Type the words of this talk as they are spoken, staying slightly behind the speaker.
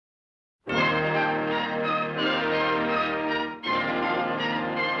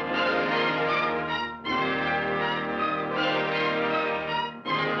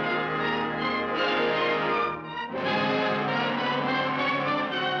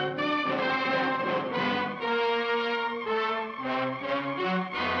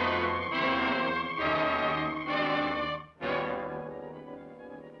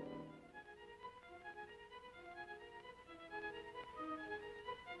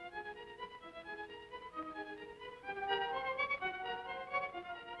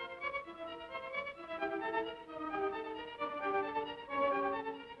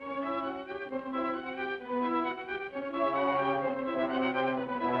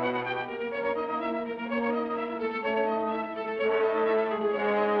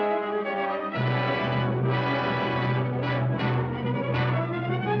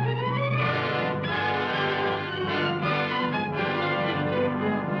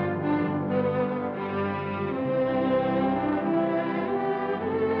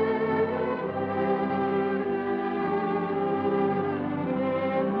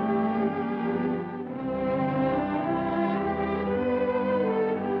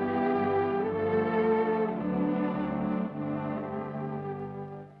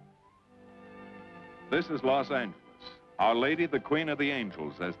This is Los Angeles. Our Lady, the Queen of the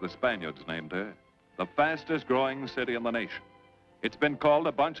Angels, as the Spaniards named her, the fastest growing city in the nation. It's been called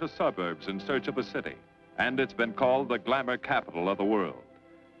a bunch of suburbs in search of a city, and it's been called the glamour capital of the world.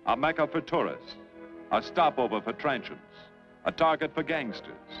 A mecca for tourists, a stopover for transients, a target for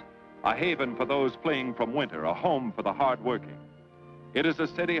gangsters, a haven for those fleeing from winter, a home for the hardworking. It is a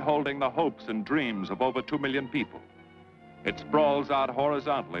city holding the hopes and dreams of over 2 million people. It sprawls out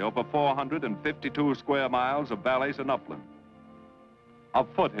horizontally over 452 square miles of valleys and upland, of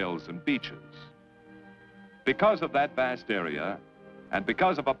foothills and beaches. Because of that vast area, and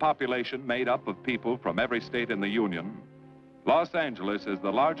because of a population made up of people from every state in the Union, Los Angeles is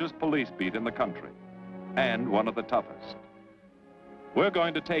the largest police beat in the country, and one of the toughest. We're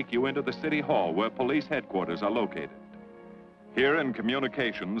going to take you into the city hall where police headquarters are located. Here in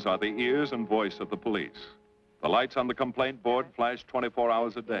communications are the ears and voice of the police. The lights on the complaint board flash 24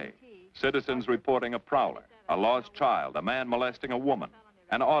 hours a day. Citizens reporting a prowler, a lost child, a man molesting a woman,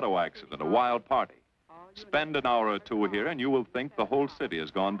 an auto accident, a wild party. Spend an hour or two here and you will think the whole city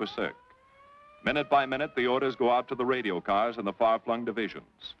has gone berserk. Minute by minute, the orders go out to the radio cars in the far-flung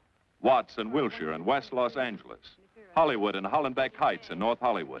divisions. Watts and Wilshire and West Los Angeles, Hollywood and Hollenbeck Heights in North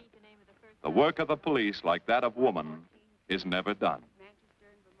Hollywood. The work of the police, like that of woman, is never done.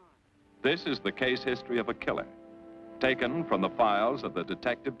 This is the case history of a killer, taken from the files of the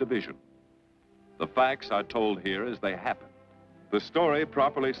detective division. The facts are told here as they happen. The story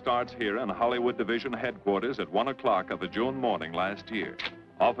properly starts here in Hollywood Division headquarters at 1 o'clock of a June morning last year.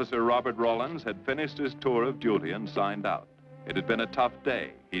 Officer Robert Rawlins had finished his tour of duty and signed out. It had been a tough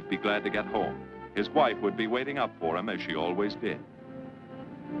day. He'd be glad to get home. His wife would be waiting up for him, as she always did.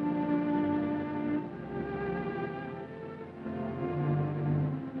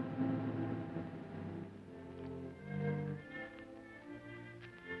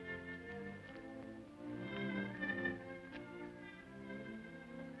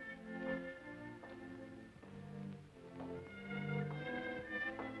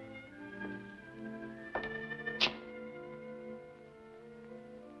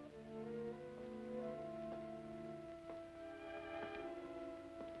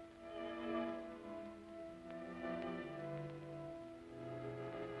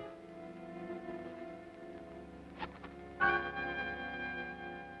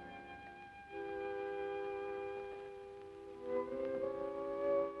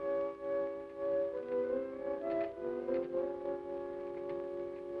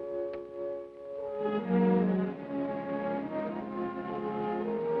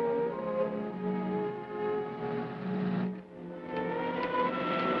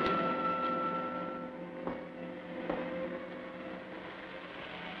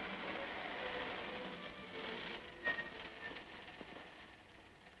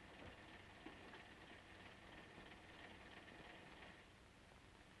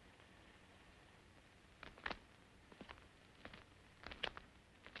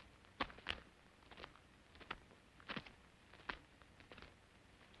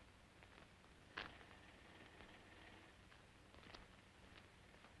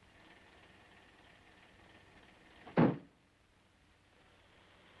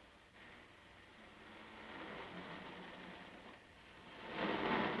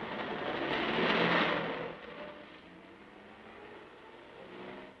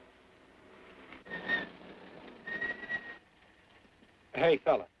 Hey,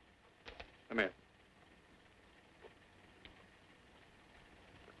 fella. Come here.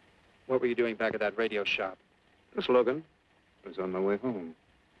 What were you doing back at that radio shop? Just looking. I was on my way home.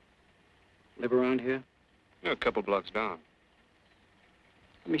 Live around here? Yeah, a couple blocks down.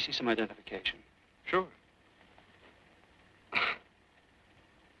 Let me see some identification. Sure.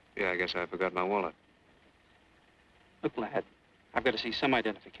 Yeah, I guess I forgot my wallet. Look, lad, I've got to see some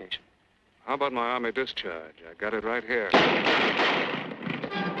identification. How about my Army discharge? I got it right here.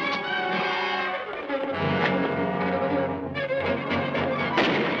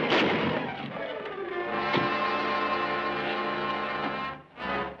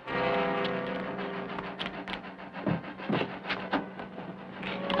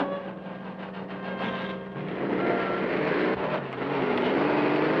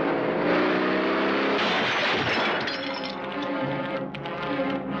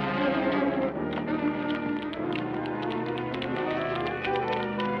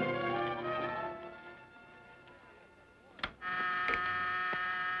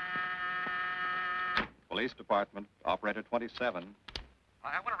 Police Department, Operator 27.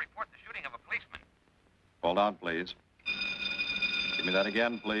 I want to report the shooting of a policeman. Hold on, please. Give me that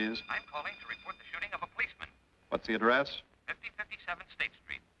again, please. I'm calling to report the shooting of a policeman. What's the address? 5057 State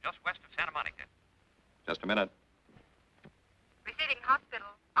Street, just west of Santa Monica. Just a minute. Receiving hospital.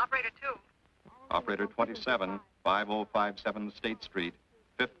 Operator 2. Operator 27, 5057 State Street,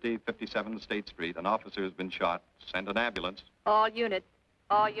 5057 State Street. An officer has been shot. Send an ambulance. All units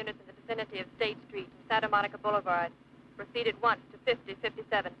in the vicinity of State Street and Santa Monica Boulevard. Proceed at once to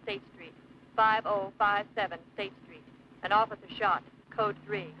 5057 State Street, 5057 State Street. An officer shot. Code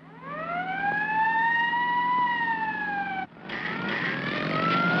 3.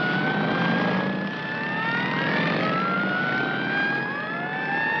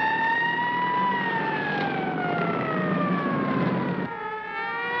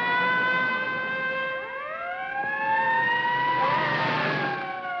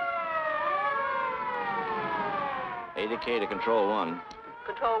 K to Control 1.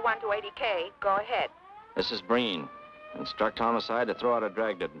 Control 1 to 80K. Go ahead. This is Breen. Instruct homicide to throw out a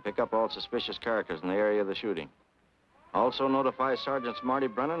dragnet and pick up all suspicious characters in the area of the shooting. Also notify Sergeants Marty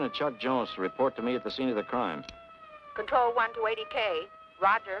Brennan and Chuck Jones to report to me at the scene of the crime. Control 1 to 80K.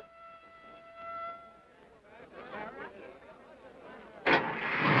 Roger.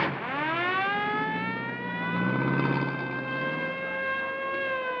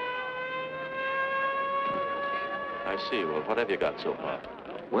 I see. Well, what have you got so far?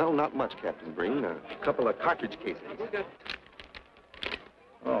 Well, not much, Captain Breen. A couple of cartridge cases.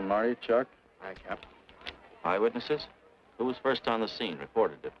 Oh, Marty, Chuck. Hi, Cap. Eyewitnesses? Who was first on the scene,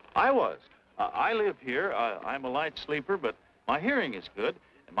 reported it? I was. I live here. I'm a light sleeper, but my hearing is good.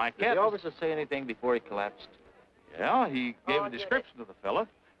 And my Did cat... the officer say anything before he collapsed? Yeah, he gave All a description of the fella.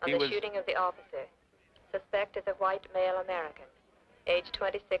 On the shooting of the officer. Suspect is a white male American. Age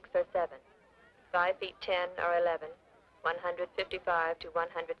 26 or 7. 5 feet 10 or 11. 155 to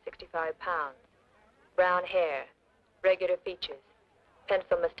 165 pounds. Brown hair. Regular features.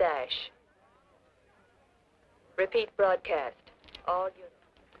 Pencil mustache. Repeat broadcast. All units.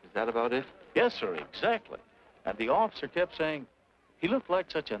 Is that about it? Yes, sir, exactly. And the officer kept saying, he looked like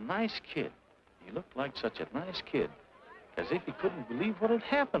such a nice kid. He looked like such a nice kid. As if he couldn't believe what had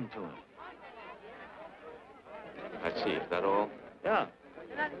happened to him. I see. Is that all? Yeah.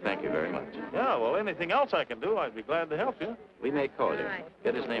 Thank you very much. Yeah, well, anything else I can do, I'd be glad to help you. We may call you.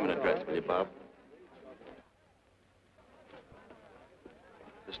 Get his name and address, will you, Bob?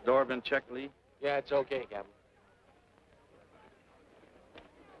 This door been checked, Lee? Yeah, it's okay, Captain.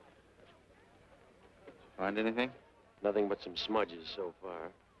 Find anything? Nothing but some smudges so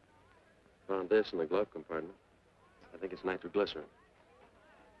far. Found this in the glove compartment. I think it's nitroglycerin.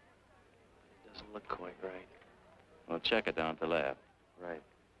 Doesn't look quite right. Well, check it down at the lab. Right.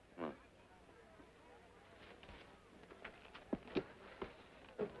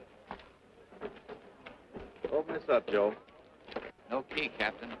 Open this up, Joe. No key,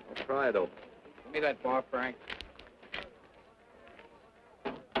 Captain. Let's try it open. Give me that bar, Frank.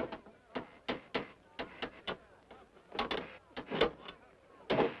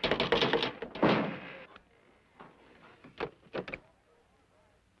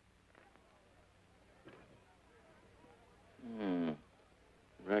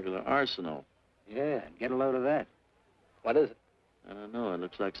 Regular arsenal. Yeah, get a load of that. What is it? I don't know. It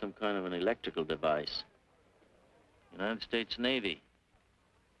looks like some kind of an electrical device. United States Navy.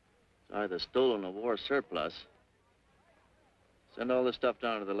 It's either stolen or war surplus. Send all this stuff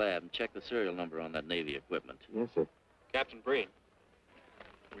down to the lab and check the serial number on that Navy equipment. Yes, sir. Captain Breen.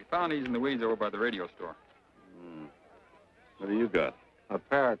 We found these in the weeds over by the radio store. What do you got? A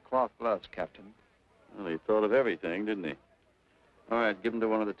pair of cloth gloves, Captain. Well, he thought of everything, didn't he? All right, give them to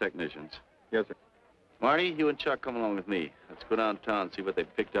one of the technicians. Yes, sir. Marty, you and Chuck come along with me. Let's go downtown and see what they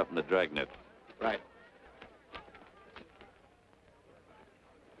picked up in the dragnet. Right.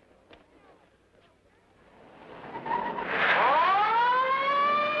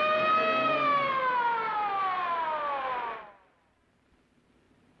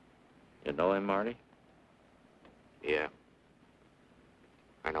 You know him, Marty? Yeah.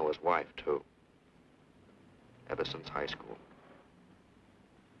 I know his wife, too. Ever since high school.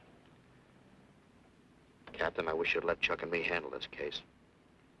 Captain, I wish you'd let Chuck and me handle this case.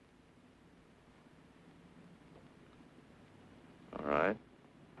 All right.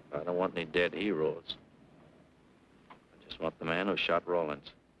 I don't want any dead heroes. I just want the man who shot Rawlins.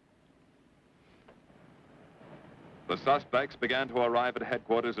 The suspects began to arrive at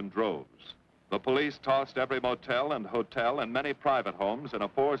headquarters in droves. The police tossed every motel and hotel and many private homes in a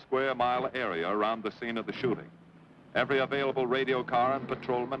 4-square-mile area around the scene of the shooting. Every available radio car and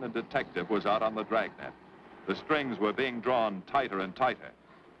patrolman and detective was out on the dragnet. The strings were being drawn tighter and tighter.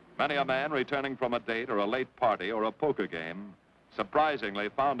 Many a man returning from a date or a late party or a poker game surprisingly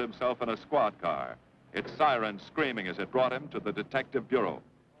found himself in a squad car, its sirens screaming as it brought him to the detective bureau.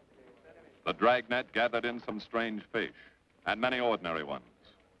 The dragnet gathered in some strange fish, and many ordinary ones.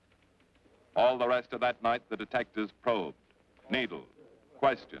 All the rest of that night, the detectives probed, needled,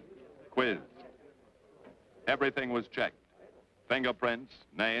 questioned, quizzed. Everything was checked. Fingerprints,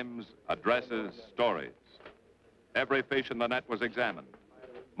 names, addresses, stories. Every fish in the net was examined.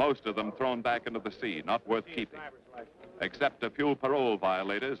 Most of them thrown back into the sea, not worth keeping. Except a few parole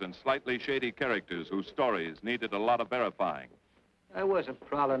violators and slightly shady characters whose stories needed a lot of verifying. I wasn't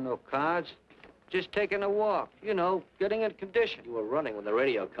prowling no cards. Just taking a walk, you know, getting in condition. You were running when the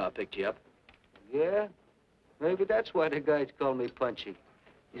radio car picked you up. Yeah? Maybe that's why the guys call me Punchy.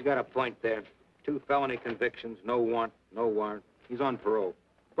 He's got a point there. 2 felony convictions, no warrant, no warrant. He's on parole.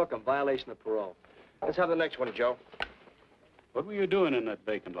 Book him, violation of parole. Let's have the next one, Joe. What were you doing in that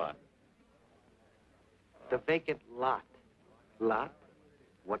vacant lot? The vacant lot. Lot?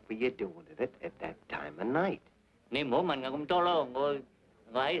 What were you doing in it at that time of night? Niệm của mình cũng cho lo ngồi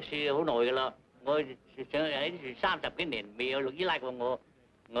ấy si hữu nội lo ngồi ấy 30 cái nền bị lục dưới lại của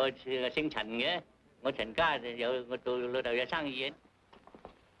ngồi sinh thành nghĩa ngồi thành ca giờ ngồi từ lừa đầu ra sang gì.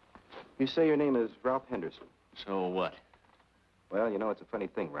 You say your name is Ralph Henderson. So what? Well, you know, it's a funny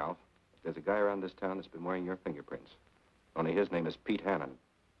thing, Ralph. There's a guy around this town that's been wearing your fingerprints. Only his name is Pete Hannon.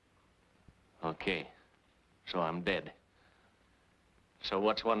 Okay. So I'm dead. So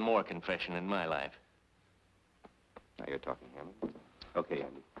what's one more confession in my life? Now you're talking, Hannon. Okay,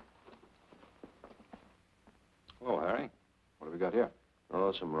 Andy. Oh, Harry. What have we got here?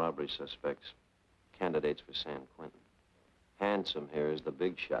 Oh, some robbery suspects. Candidates for San Quentin. Handsome here is the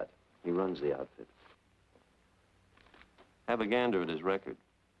big shot. He runs the outfit. Have a gander at his record.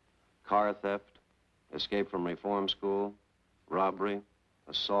 Car theft, escape from reform school, robbery,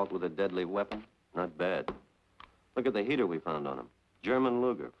 assault with a deadly weapon. Not bad. Look at the heater we found on him. German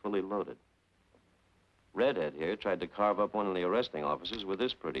Luger, fully loaded. Redhead here tried to carve up one of the arresting officers with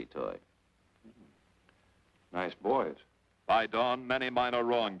this pretty toy. Nice boys. By dawn, many minor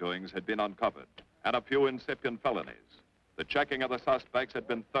wrongdoings had been uncovered, and a few incipient felonies. The checking of the suspects had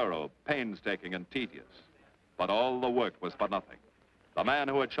been thorough, painstaking, and tedious. But all the work was for nothing. The man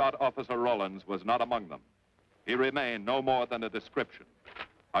who had shot Officer Rollins was not among them. He remained no more than a description,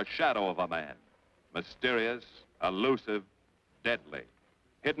 a shadow of a man, mysterious, elusive, deadly,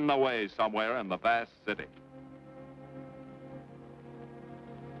 hidden away somewhere in the vast city.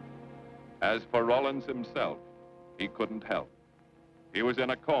 As for Rollins himself, he couldn't help. He was in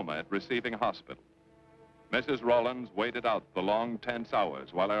a coma at receiving hospital. Mrs. Rollins waited out the long, tense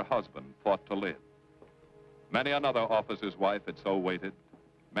hours while her husband fought to live. Many another officer's wife had so waited.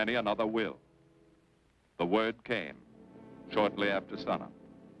 Many another will. The word came shortly after sunup.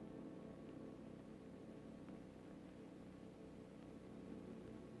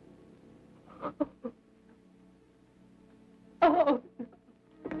 Oh.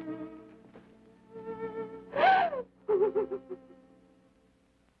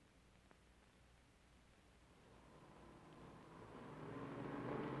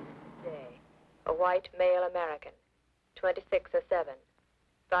 A white male American, 26 or 7,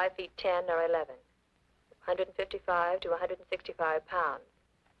 5 feet 10 or 11, 155 to 165 pounds,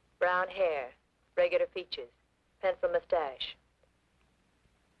 brown hair, regular features, pencil mustache.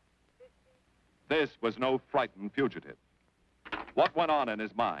 This was no frightened fugitive. What went on in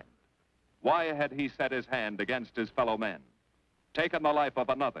his mind? Why had he set his hand against his fellow men, taken the life of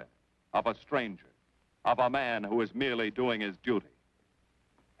another, of a stranger, of a man who was merely doing his duty?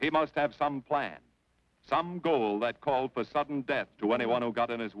 He must have some plan, some goal that called for sudden death to anyone who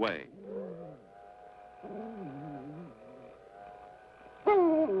got in his way.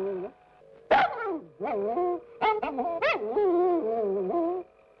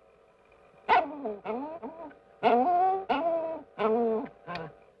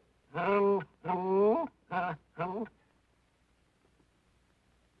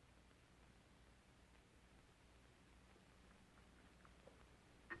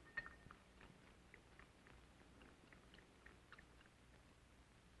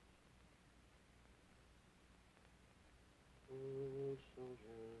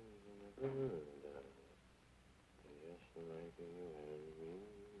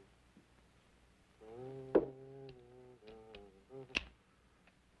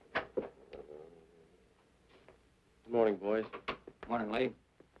 Good morning, boys. Morning, Lee.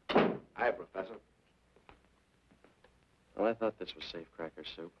 Hi, Professor. Well, I thought this was safe cracker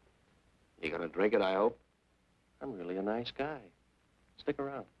soup. You gonna drink it, I hope? I'm really a nice guy. Stick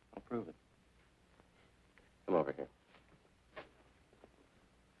around. I'll prove it. Come over here.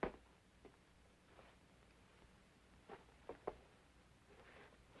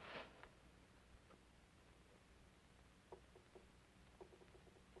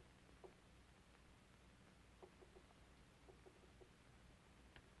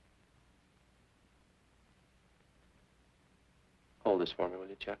 Hold this for me, will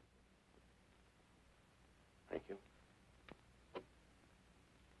you, Chuck? Thank you.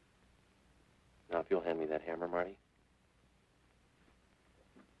 Now, if you'll hand me that hammer, Marty.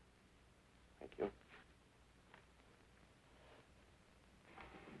 Thank you.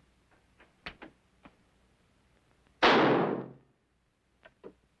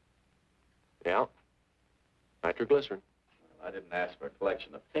 Yeah. Nitroglycerin. I didn't ask for a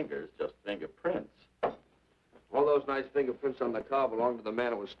collection of fingers, just fingerprints. All those nice fingerprints on the car belong to the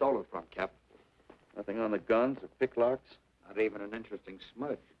man it was stolen from, Cap. Nothing on the guns or picklocks? Not even an interesting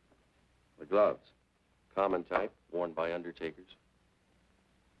smudge. The gloves? Common type, worn by undertakers.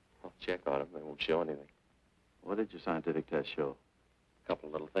 I'll check on them. They won't show anything. What did your scientific test show? A couple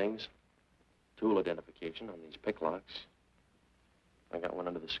of little things. Tool identification on these picklocks. I got one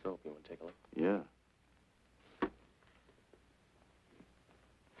under the scope. You want to take a look? Yeah.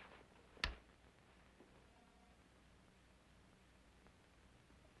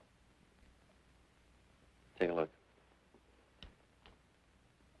 Take a look.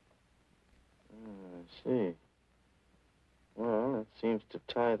 I see. Well, it seems to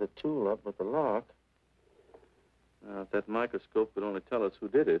tie the tool up with the lock. Now, if that microscope could only tell us who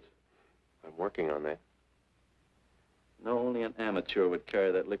did it. I'm working on that. No, only an amateur would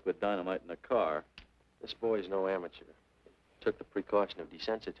carry that liquid dynamite in a car. This boy's no amateur. Took the precaution of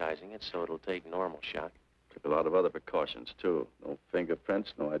desensitizing it so it'll take normal shock. Took a lot of other precautions, too. No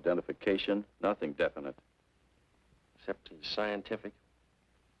fingerprints, no identification, nothing definite. Except he's scientific.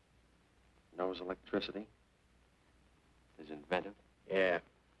 Knows electricity. Is inventive. Yeah.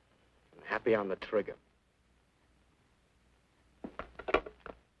 I'm happy on the trigger.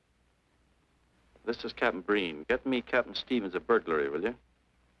 This is Captain Breen. Get me Captain Stevens a burglary, will you?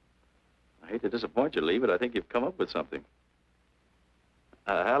 I hate to disappoint you, Lee, but I think you've come up with something.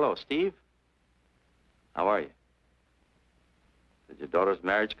 Hello, Steve. How are you? Did your daughter's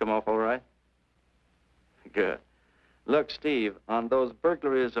marriage come off all right? Good. Look, Steve, on those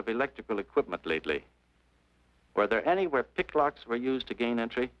burglaries of electrical equipment lately, were there any where picklocks were used to gain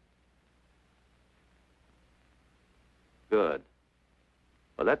entry? Good.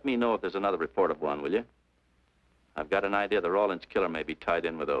 Well, let me know if there's another report of one, will you? I've got an idea the Rawlins killer may be tied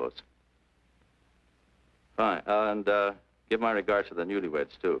in with those. Fine. And give my regards to the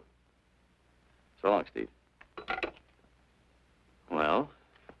newlyweds, too. So long, Steve. Well,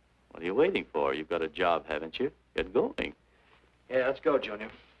 what are you waiting for? You've got a job, haven't you? Get going. Yeah, let's go, Junior.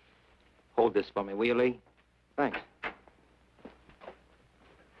 Hold this for me, will you, Lee? Thanks.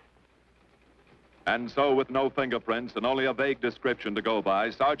 And so, with no fingerprints and only a vague description to go by,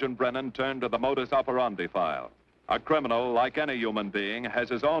 Sergeant Brennan turned to the modus operandi file. A criminal, like any human being, has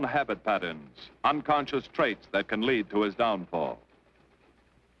his own habit patterns, unconscious traits that can lead to his downfall.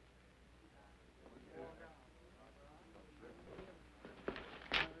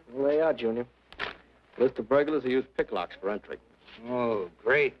 Well, there you are, Junior. List of burglars who use picklocks for entry. Oh,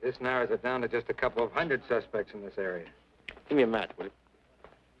 great. This narrows it down to just a couple of hundred suspects in this area. Give me a match, will you?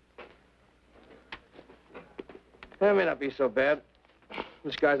 That may not be so bad.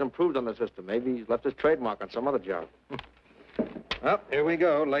 This guy's improved on the system. Maybe he's left his trademark on some other job. Well, here we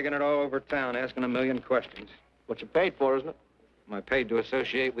go, legging it all over town, asking a million questions. What you paid for, isn't it? Am I paid to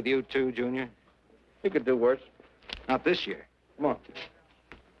associate with you, too, Junior? You could do worse. Not this year. Come on.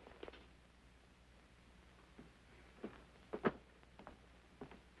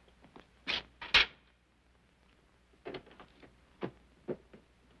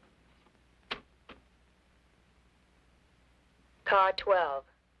 Car 12,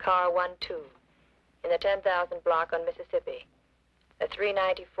 car 12, in the 10,000 block on Mississippi. A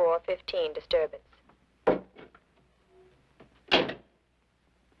 394-15 disturbance.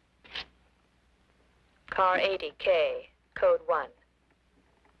 Car 80K, code 1.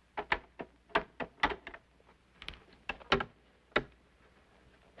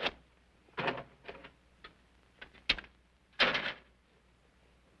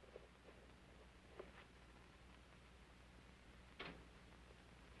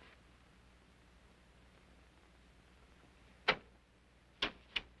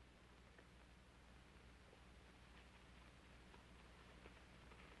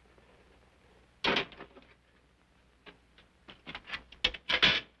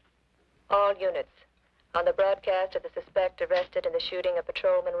 All units, on the broadcast of the suspect arrested in the shooting of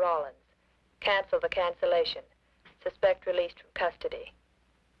Patrolman Rawlins. Cancel the cancellation. Suspect released from custody.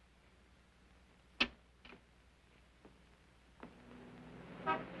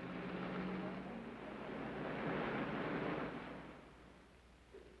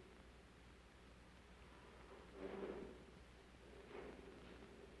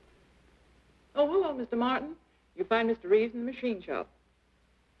 Oh, hello, Mr. Martin. You find Mr. Reeves in the machine shop.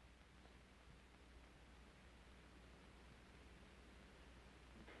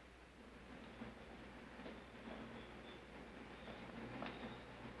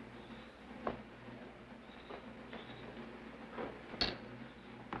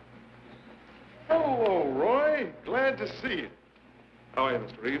 Hello, Roy. Glad to see you. How are you,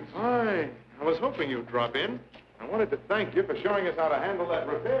 Mr. Reeves? Hi. I was hoping you'd drop in. I wanted to thank you for showing us how to handle that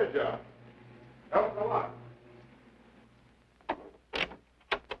repair job. Helped a lot.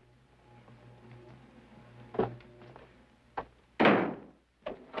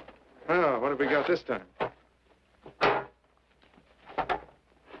 Oh, what have we got this time?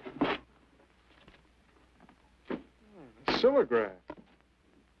 Silograph.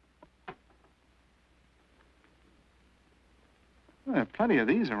 Well, there are plenty of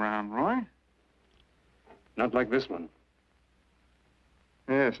these around, Roy. Not like this one.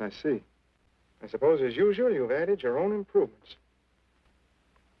 Yes, I see. I suppose, as usual, you've added your own improvements.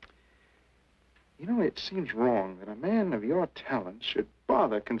 You know, it seems wrong that a man of your talents should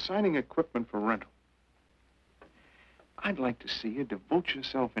bother consigning equipment for rental. I'd like to see you devote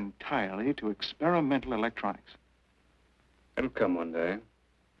yourself entirely to experimental electronics. It'll come one day.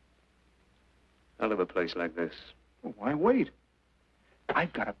 I'll have a place like this. Well, why wait?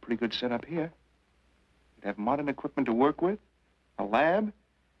 I've got a pretty good setup here. You'd have modern equipment to work with, a lab,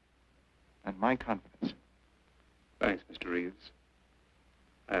 and my confidence. Thanks, Mr. Reeves.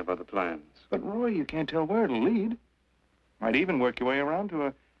 I have other plans. But, Roy, you can't tell where it'll lead. Might even work your way around to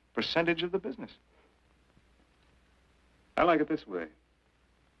a percentage of the business. I like it this way.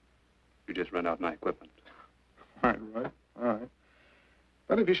 You just rent out my equipment. All right. All right.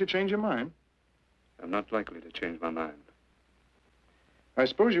 But if you should change your mind... I'm not likely to change my mind. I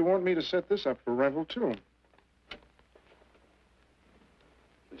suppose you want me to set this up for rental, too.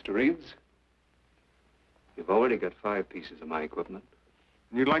 Mr. Reeves, you've already got 5 pieces of my equipment.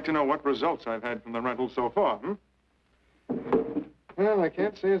 And you'd like to know what results I've had from the rental so far, Well, I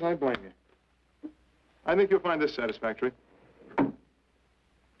can't say as I blame you. I think you'll find this satisfactory.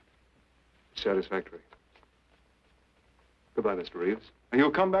 Satisfactory. Goodbye, Mr. Reeves. And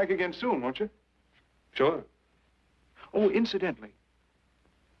you'll come back again soon, won't you? Sure. Oh, incidentally,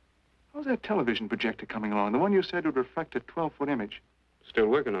 how's that television projector coming along? The one you said would reflect a 12-foot image. Still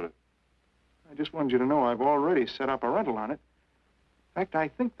working on it. I just wanted you to know I've already set up a rental on it. In fact, I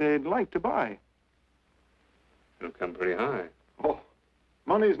think they'd like to buy. It'll come pretty high. Oh,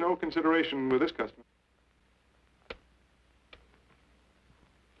 money's no consideration with this customer.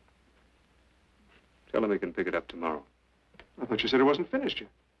 Tell him he can pick it up tomorrow. I thought you said it wasn't finished yet.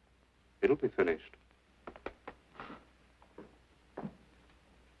 It'll be finished.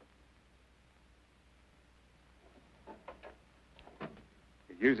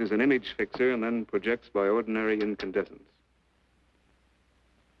 It uses an image fixer and then projects by ordinary incandescence.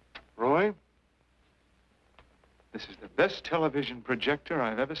 Roy, this is the best television projector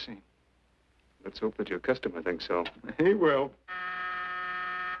I've ever seen. Let's hope that your customer thinks so. He will.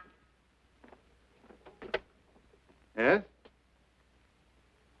 Yes?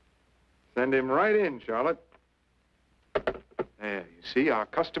 Send him right in, Charlotte. There, you see, our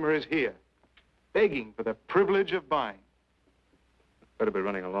customer is here, begging for the privilege of buying. Better be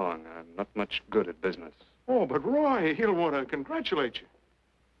running along. I'm not much good at business. Oh, but Roy, he'll want to congratulate you.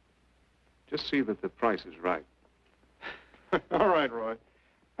 Just see that the price is right. All right, Roy.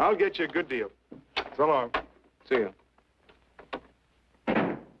 I'll get you a good deal. So long. See you.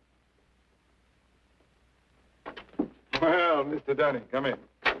 Well, Mr. Dunning, come in.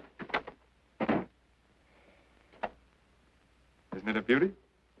 Isn't it a beauty?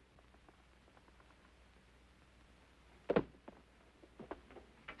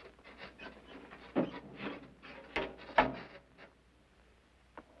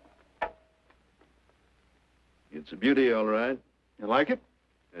 It's a beauty, all right. You like it?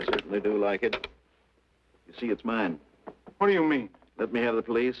 I certainly do like it. You see, it's mine. What do you mean? Let me have the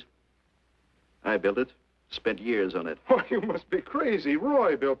police. I built it. Spent years on it. Oh, you must be crazy.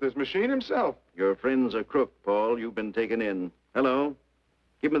 Roy built this machine himself. Your friend's a crook, Paul. You've been taken in. Hello?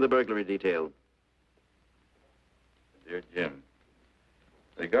 Give me the burglary detail. Dear Jim,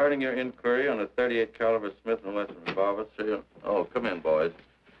 regarding your inquiry on a .38 caliber Smith & Wesson revolver, serial... Oh, come in, boys.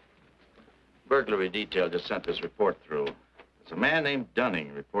 Burglary detail just sent this report through. It's a man named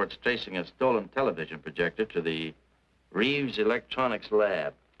Dunning reports tracing a stolen television projector to the Reeves Electronics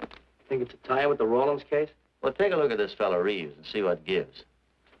Lab. Think it's a tie with the Rawlins case? Well, take a look at this fellow Reeves and see what gives.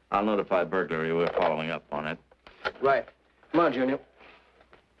 I'll notify burglary we're following up on it. Right. Come on, Junior.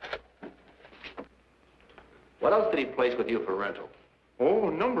 What else did he place with you for rental? Oh,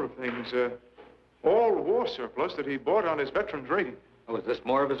 a number of things. All war surplus that he bought on his veterans rating. Oh, is this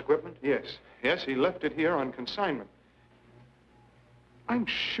more of his equipment? Yes. Yes, he left it here on consignment. I'm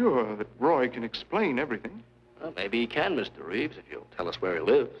sure that Roy can explain everything. Well, maybe he can, Mr. Reeves, if you'll tell us where he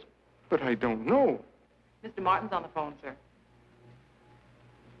lives. But I don't know. Mr. Martin's on the phone, sir.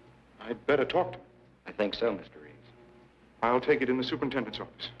 I'd better talk to him. I think so, Mr. Reeves. I'll take it in the superintendent's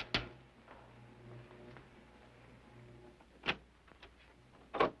office.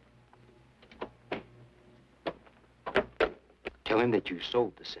 Tell him that you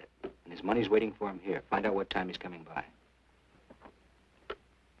sold the set, and his money's waiting for him here. Find out what time he's coming by.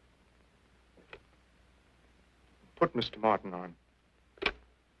 Put Mr. Martin on.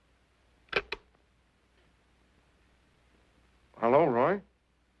 Hello, Roy?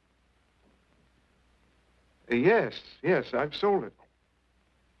 Yes, I've sold it.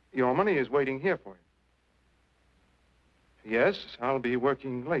 Your money is waiting here for you. Yes, I'll be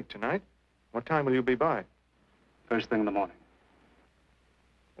working late tonight. What time will you be by? First thing in the morning.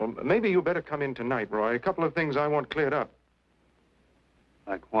 Well, maybe you better come in tonight, Roy. A couple of things I want cleared up.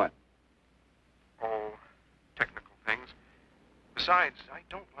 Like what? Oh, technical things. Besides, I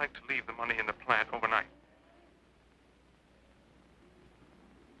don't like to leave the money in the plant overnight.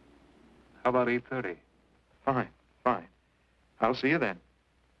 How about 8:30? Fine. I'll see you then.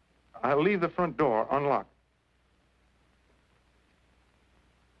 I'll leave the front door unlocked.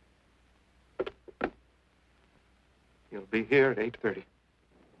 You'll be here at 8:30.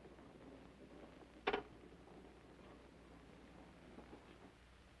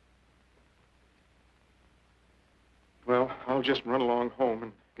 Well, I'll just run along home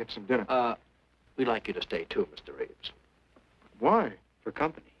and get some dinner. We'd like you to stay too, Mr. Reeves. Why? For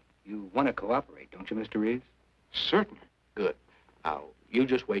company. You want to cooperate, don't you, Mr. Reeves? Certainly. Good. Now, you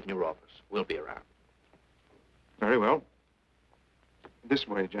just wait in your office. We'll be around. Very well. This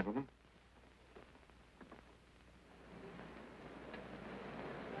way, gentlemen.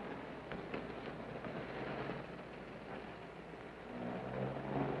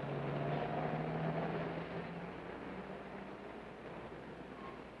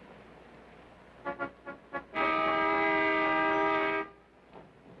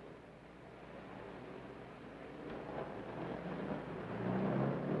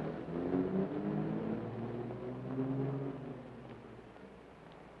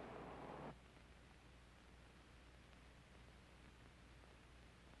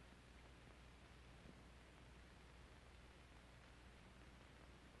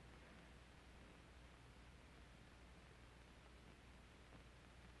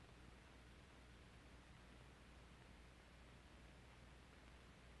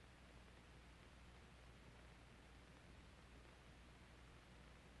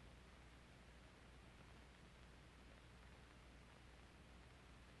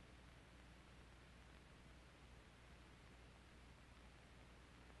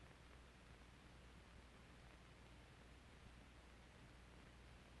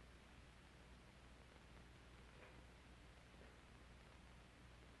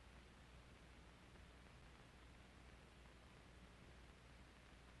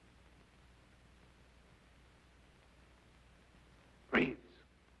 Reeves. Is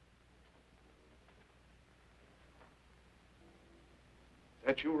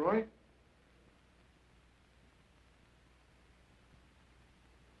that you, Roy?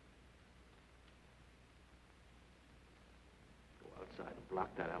 Go outside and block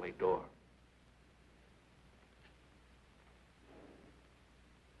that alley door.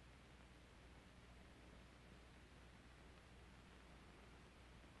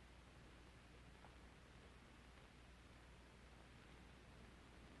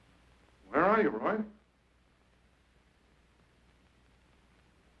 Where are you, Roy?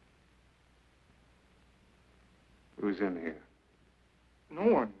 Who's in here? No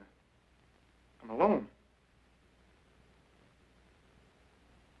one. I'm alone.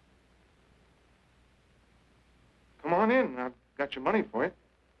 Come on in. I've got your money for you.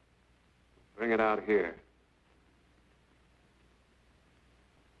 Bring it out here.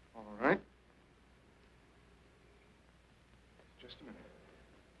 All right. Just a minute.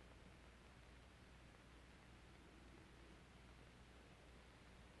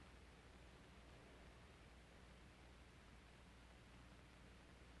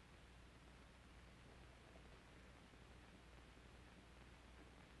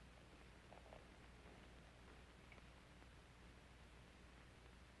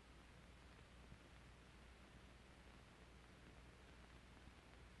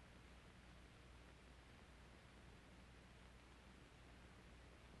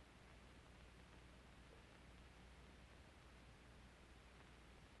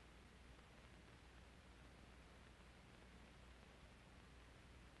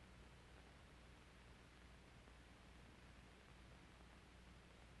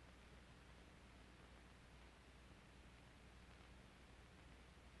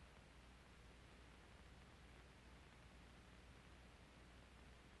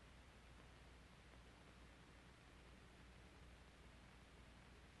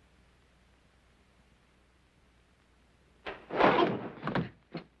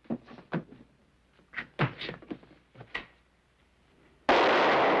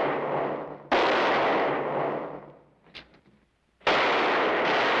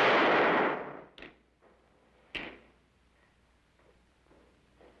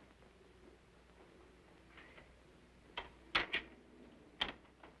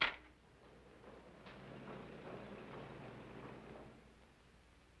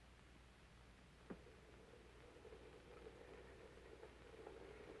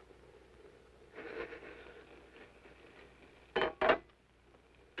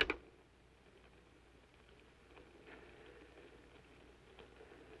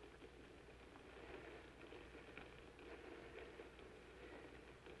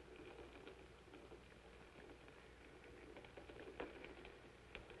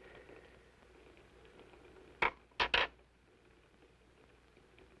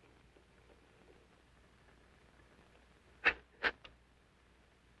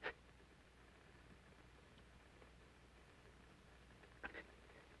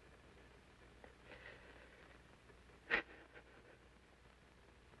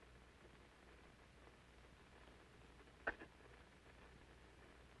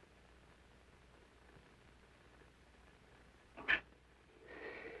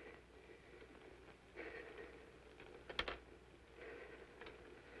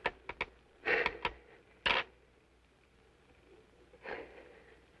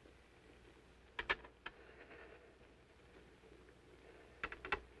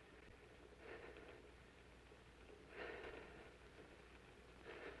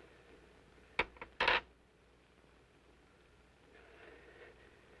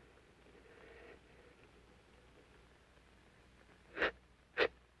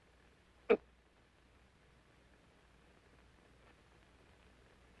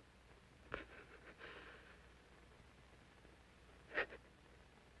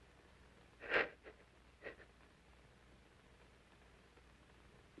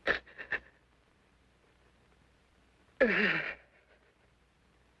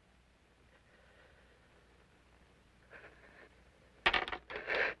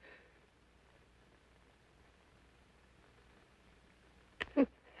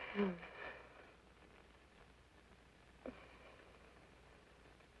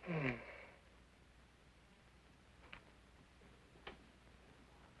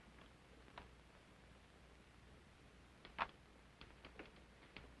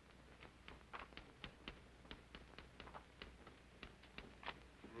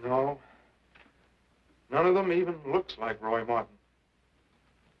 No. None of them even looks like Roy Martin.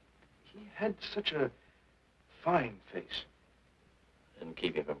 He had such a fine face. Didn't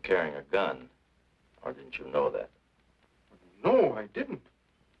keep him from carrying a gun. Or didn't you know that? No, I didn't.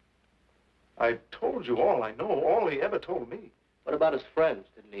 I told you all I know, all he ever told me. What about his friends?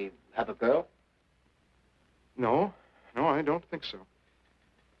 Didn't he have a girl? No, I don't think so.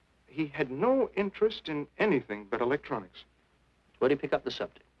 He had no interest in anything but electronics. Where did he pick up the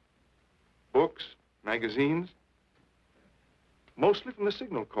subject? Books, magazines. Mostly from the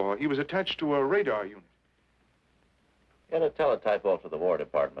Signal Corps. He was attached to a radar unit. Get a teletype off to the War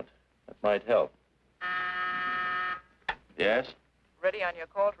Department. That might help. Yes? Ready on your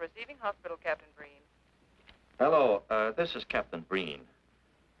call to receiving hospital, Captain Breen. Hello, this is Captain Breen.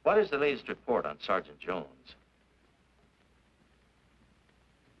 What is the latest report on Sergeant Jones?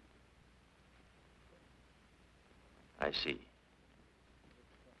 I see.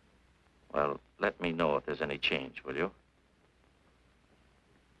 Well, let me know if there's any change, will you?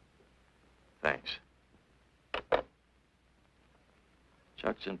 Thanks.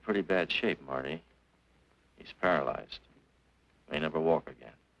 Chuck's in pretty bad shape, Marty. He's paralyzed. May never walk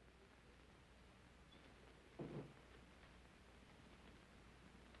again.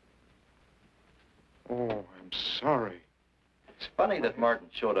 Oh, I'm sorry. It's funny that Martin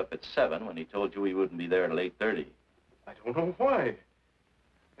showed up at 7 when he told you he wouldn't be there till 8:30. I don't know why.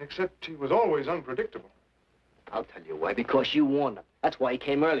 Except he was always unpredictable. I'll tell you why. Because you warned him. That's why he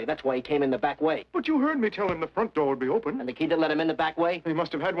came early. That's why he came in the back way. But you heard me tell him the front door would be open. And the key didn't let him in the back way? He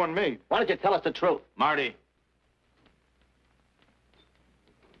must have had one made. Why don't you tell us the truth? Marty.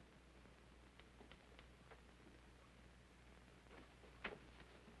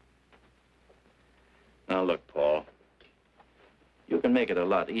 Now, look, Paul. You can make it a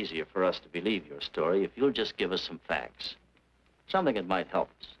lot easier for us to believe your story if you'll just give us some facts. Something that might help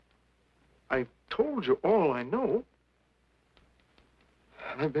us. I told you all I know.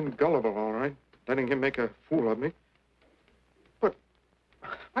 I've been gullible, all right, letting him make a fool of me. But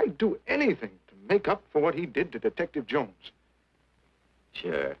I'd do anything to make up for what he did to Detective Jones.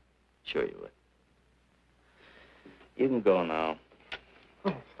 Sure you would. You can go now.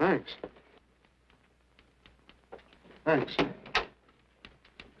 Oh, thanks. Thanks.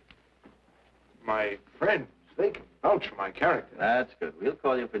 My friends, they can vouch for my character. That's good. We'll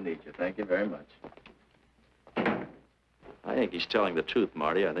call you if we need you. Thank you very much. I think he's telling the truth,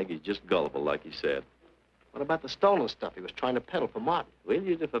 Marty. I think he's just gullible, like he said. What about the stolen stuff he was trying to peddle for Martin? We'll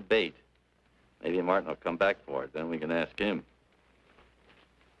use it for bait. Maybe Martin will come back for it. Then we can ask him.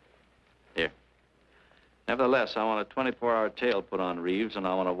 Here. Nevertheless, I want a 24-hour tail put on Reeves, and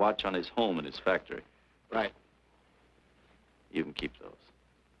I want a watch on his home and his factory. Right. You can keep those.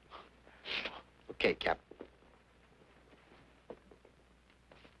 Okay, Captain.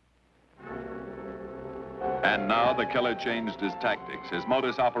 And now the killer changed his tactics, his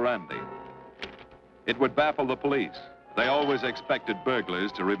modus operandi. It would baffle the police. They always expected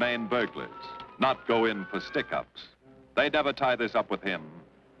burglars to remain burglars, not go in for stick-ups. They'd never tie this up with him.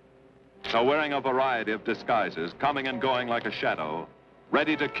 So wearing a variety of disguises, coming and going like a shadow,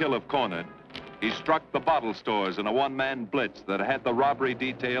 ready to kill if cornered, he struck the bottle stores in a one-man blitz that had the robbery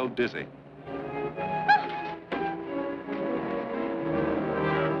detail dizzy.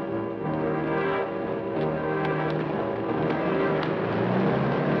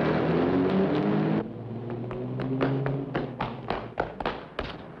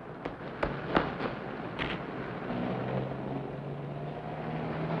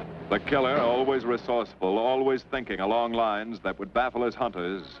 The killer, always resourceful, always thinking along lines that would baffle his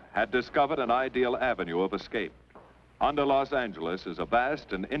hunters, had discovered an ideal avenue of escape. Under Los Angeles is a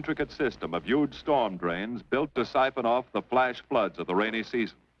vast and intricate system of huge storm drains built to siphon off the flash floods of the rainy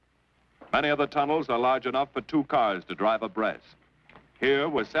season. Many of the tunnels are large enough for 2 cars to drive abreast. Here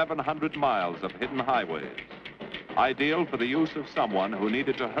were 700 miles of hidden highways, ideal for the use of someone who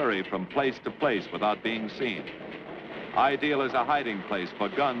needed to hurry from place to place without being seen. Ideal as a hiding place for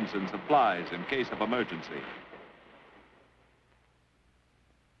guns and supplies in case of emergency.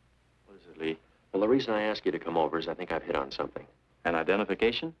 What is it, Lee? Well, the reason I asked you to come over is I think I've hit on something. An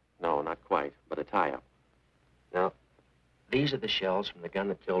identification? No, not quite, but a tie-up. Now, These are the shells from the gun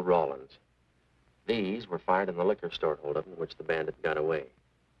that killed Rawlins. These were fired in the liquor store holdup in which the bandit got away.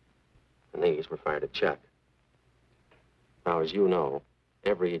 And these were fired at Chuck. Now, as you know,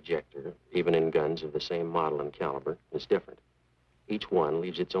 every ejector, even in guns of the same model and caliber, is different. Each one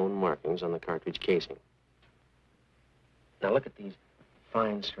leaves its own markings on the cartridge casing. Now, look at these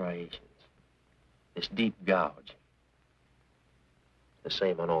fine striations. This deep gouge. The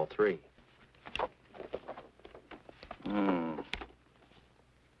same on all three.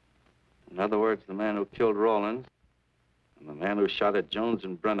 In other words, the man who killed Rawlins and the man who shot at Jones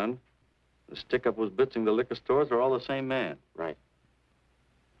and Brennan, the stick-up was blitzing the liquor stores, are all the same man. Right.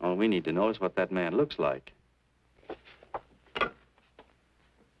 All we need to know is what that man looks like.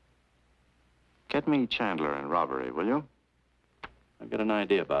 Get me Chandler in robbery, will you? I've got an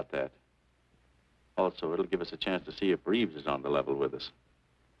idea about that. Also, it'll give us a chance to see if Reeves is on the level with us.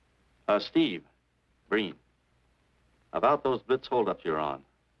 Steve, Breen, about those blitz holdups you're on.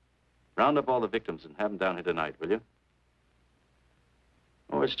 Round up all the victims and have them down here tonight, will you?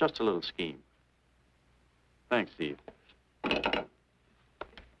 Oh, it's just a little scheme. Thanks, Steve.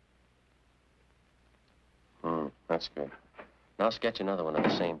 That's good. Now sketch another one of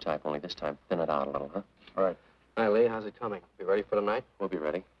the same type, only this time thin it out a little, huh? All right. Hi, Lee. How's it coming? Be ready for tonight? We'll be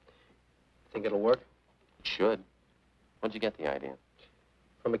ready. Think it'll work? It should. When'd you get the idea?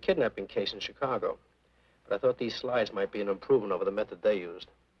 From a kidnapping case in Chicago. But I thought these slides might be an improvement over the method they used.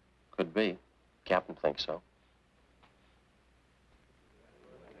 Could be. Captain thinks so.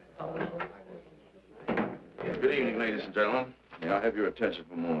 Good evening, ladies and gentlemen. May I have your attention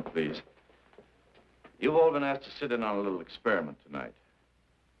for a moment, please? You've all been asked to sit in on a little experiment tonight.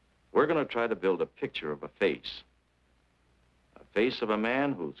 We're going to try to build a picture of a face. A face of a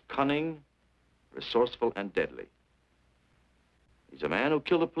man who's cunning, resourceful, and deadly. He's a man who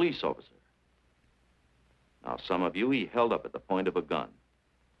killed a police officer. Now, some of you he held up at the point of a gun.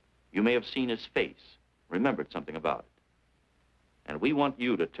 You may have seen his face, remembered something about it. And we want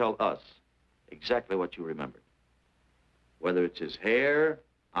you to tell us exactly what you remembered. Whether it's his hair,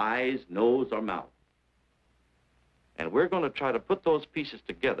 eyes, nose, or mouth. And we're going to try to put those pieces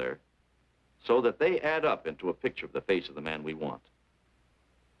together so that they add up into a picture of the face of the man we want.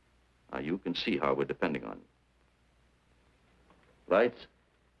 Now, you can see how we're depending on you. Lights?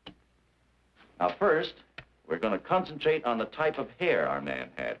 Now, first, we're going to concentrate on the type of hair our man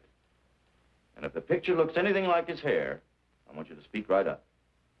had. And if the picture looks anything like his hair, I want you to speak right up.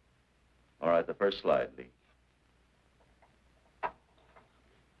 All right, the first slide, Lee.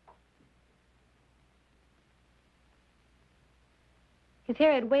 His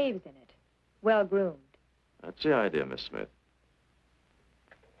hair had waves in it, well-groomed. That's the idea, Miss Smith.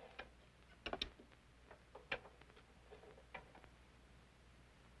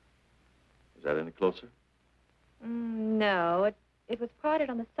 Is that any closer? No, it was parted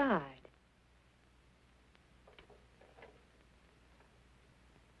on the side.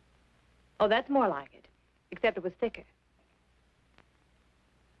 Oh, that's more like it, except it was thicker.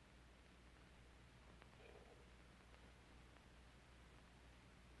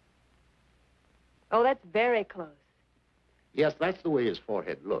 Oh, that's very close. Yes, that's the way his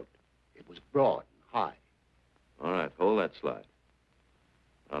forehead looked. It was broad and high. All right, hold that slide.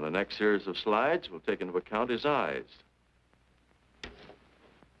 Now, the next series of slides will take into account his eyes.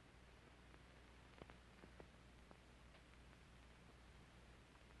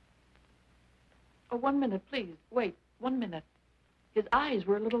 Oh, 1 minute, please. Wait, 1 minute. His eyes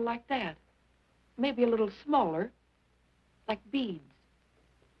were a little like that. Maybe a little smaller, like beads.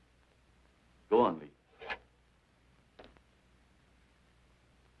 Go on, Lee.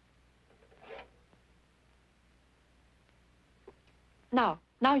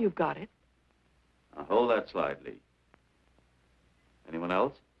 Now you've got it. Now, hold that slide, Lee. Anyone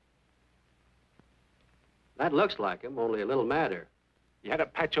else? That looks like him, only a little madder. He had a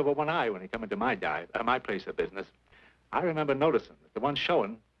patch over one eye when he come into my place of business. I remember noticing that the one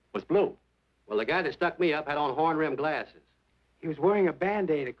showing was blue. Well, the guy that stuck me up had on horn-rimmed glasses. He was wearing a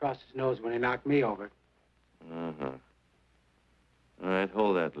Band-Aid across his nose when he knocked me over. Uh-huh. All right,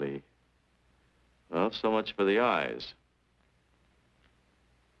 hold that, Lee. Well, so much for the eyes.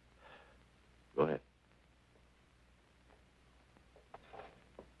 Go ahead.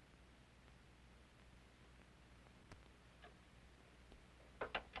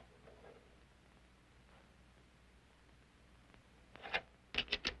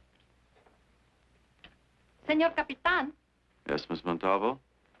 Señor Capitán. Yes, Miss Montalvo?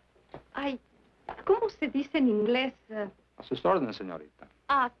 Ay, ¿cómo se dice en inglés? A sus órdenes, señorita.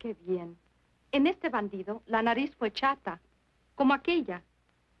 Ah, qué bien. En este bandido, la nariz fue chata, como aquella,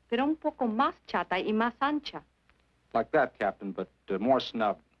 pero un poco más chata y más ancha. Like that, Captain, but more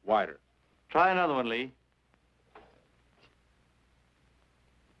snubbed, wider. Try another one, Lee.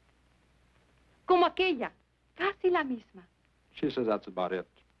 Como aquella. Casi la misma. She says that's about it.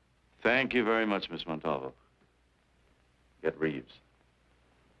 Thank you very much, Miss Montalvo. Get Reeves.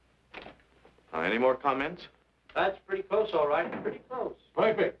 Any more comments? That's pretty close, all right. Pretty close.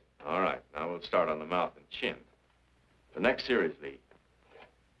 Perfect. All right, now we'll start on the mouth and chin. The next series, Lee.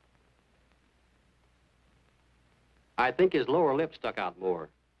 I think his lower lip stuck out more.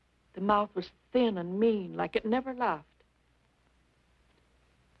 The mouth was thin and mean, like it never laughed.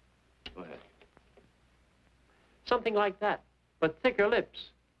 Go ahead. Something like that, but thicker lips.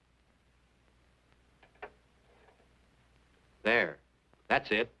 There.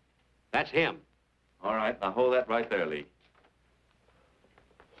 That's it. That's him. All right, now hold that right there, Lee.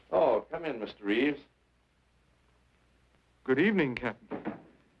 Oh, come in, Mr. Reeves. Good evening, Captain. Did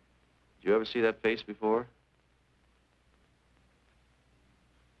you ever see that face before?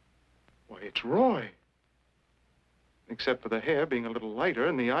 Why, it's Roy. Except for the hair being a little lighter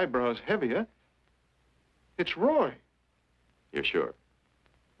and the eyebrows heavier, it's Roy. You're sure?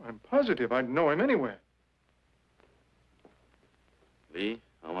 I'm positive I'd know him anywhere. Lee,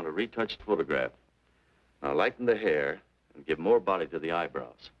 I want a retouched photograph. Now lighten the hair and give more body to the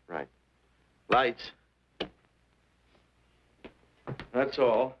eyebrows. Right. Lights. That's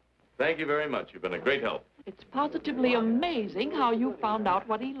all. Thank you very much. You've been a great help. It's positively amazing how you found out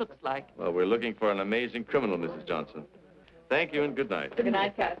what he looks like. Well, we're looking for an amazing criminal, Mrs. Johnson. Thank you and good night. Good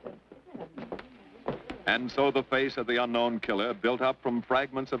night, Captain. And so the face of the unknown killer, built up from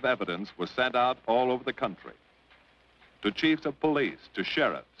fragments of evidence, was sent out all over the country. To chiefs of police, to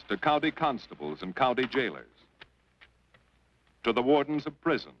sheriffs, to county constables and county jailers, to the wardens of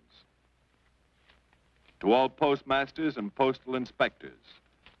prisons, to all postmasters and postal inspectors,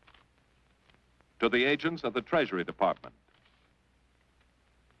 to the agents of the Treasury Department,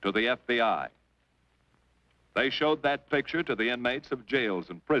 to the FBI. They showed that picture to the inmates of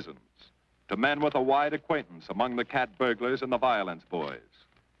jails and prisons, to men with a wide acquaintance among the cat burglars and the violence boys.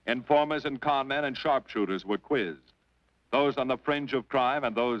 Informers and conmen and sharpshooters were quizzed, those on the fringe of crime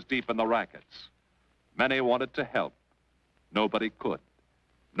and those deep in the rackets. Many wanted to help. Nobody could.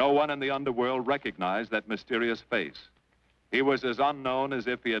 No one in the underworld recognized that mysterious face. He was as unknown as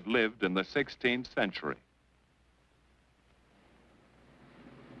if he had lived in the 16th century.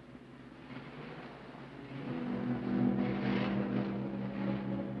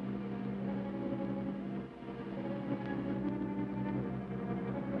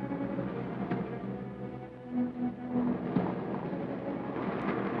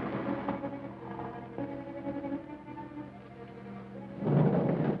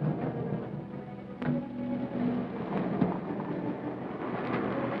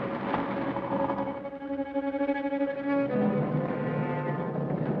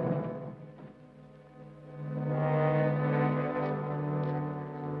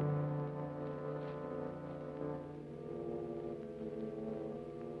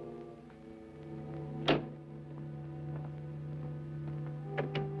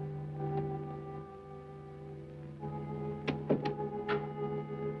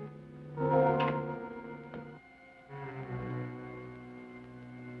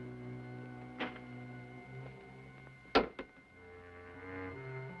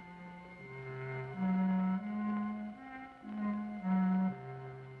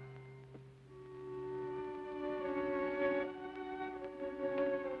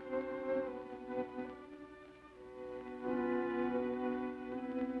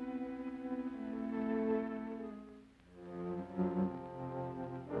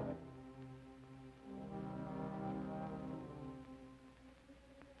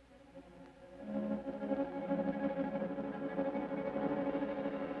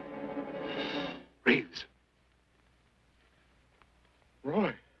 Reeves.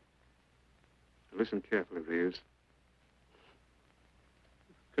 Roy. Listen carefully, Reeves.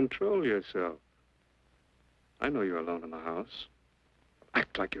 Control yourself. I know you're alone in the house.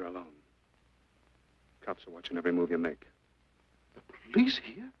 Act like you're alone. Cops are watching every move you make. The police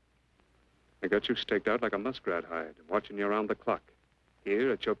here? They got you staked out like a muskrat hide, watching you around the clock.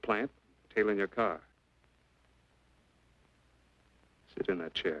 Here at your plant, tailing your car. Sit in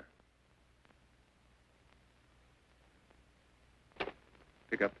that chair.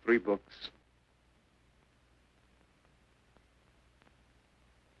 Pick up 3 books.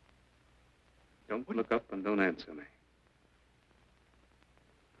 Don't look up and don't answer me.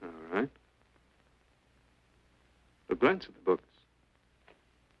 All right. But glance at the books.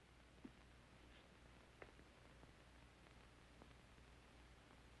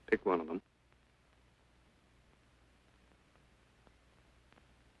 Pick one of them.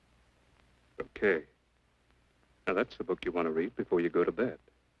 Okay. Now, that's the book you want to read before you go to bed.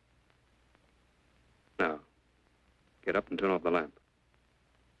 Now, get up and turn off the lamp.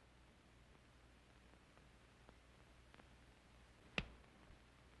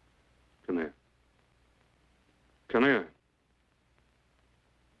 Come here. Come here.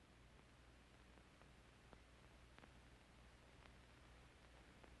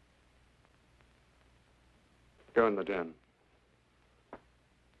 Go in the den.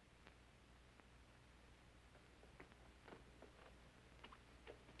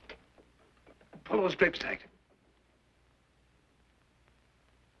 Pull those drapes tight.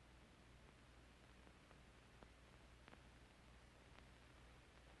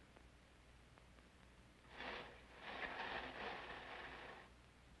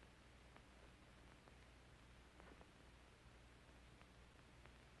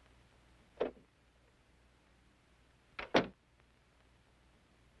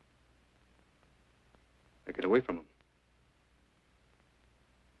 Now get away from him.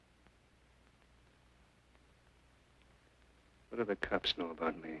 What do the cops know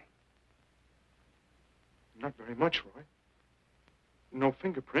about me? Not very much, Roy. No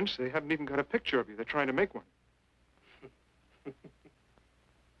fingerprints. They haven't even got a picture of you. They're trying to make one.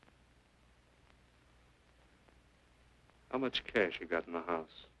 How much cash you got in the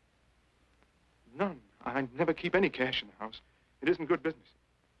house? None. I never keep any cash in the house. It isn't good business.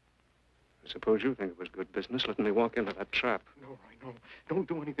 I suppose you think it was good business letting me walk into that trap. No, Roy, no. Don't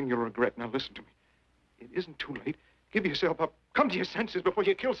do anything you'll regret. Now, listen to me. It isn't too late. Give yourself up. Come to your senses before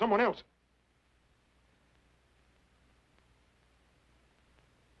you kill someone else.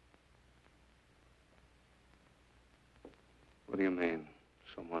 What do you mean,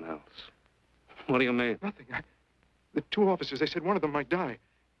 someone else? What do you mean? Nothing. The two officers, they said one of them might die.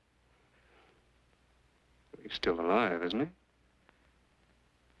 He's still alive, isn't he?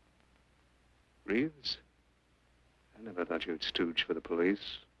 Reeves? I never thought you'd stooge for the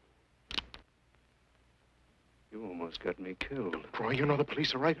police. You almost got me killed. Roy, you know the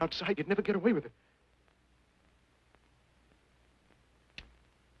police are right outside. You'd never get away with it.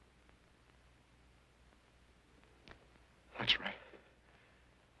 That's right.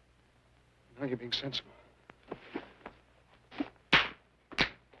 Now you're being sensible.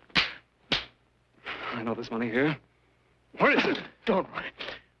 I know there's money here. Where is it? Don't worry.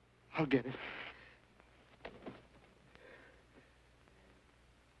 I'll get it.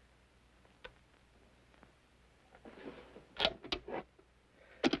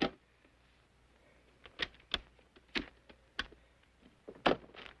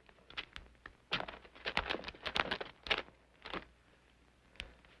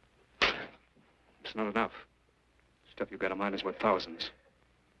 It's not enough. Stuff you got in mind is worth thousands.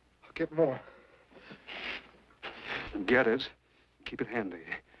 I'll get more. Get it. Keep it handy.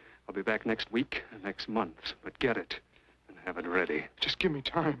 I'll be back next week, next month. But get it and have it ready. Just give me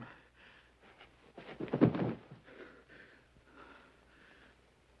time.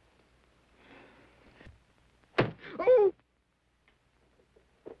 Oh!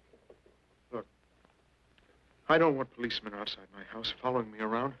 Look, I don't want policemen outside my house following me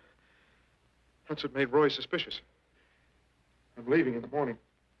around. That's what made Roy suspicious. I'm leaving in the morning.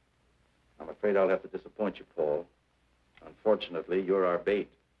 I'm afraid I'll have to disappoint you, Paul. Unfortunately, you're our bait.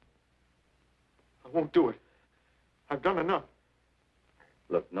 I won't do it. I've done enough.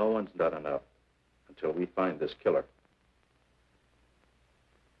 Look, no one's done enough until we find this killer.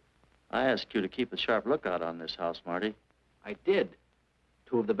 I asked you to keep a sharp lookout on this house, Marty. I did.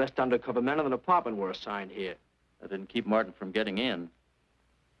 Two of the best undercover men in the department were assigned here. That didn't keep Martin from getting in.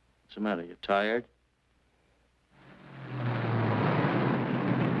 What's the matter? You tired?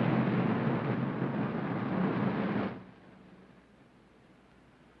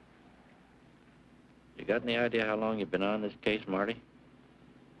 You got any idea how long you've been on this case, Marty?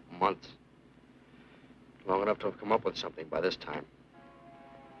 Months. Long enough to have come up with something by this time.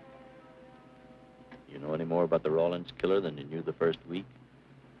 You know any more about the Rawlins killer than you knew the first week?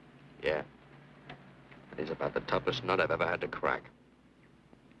 Yeah. He's about the toughest nut I've ever had to crack.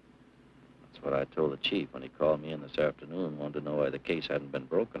 That's what I told the chief when he called me in this afternoon, wanted to know why the case hadn't been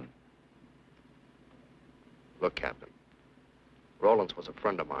broken. Look, Captain. Rawlins was a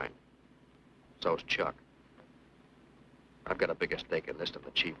friend of mine. So's Chuck. I've got a bigger stake in this than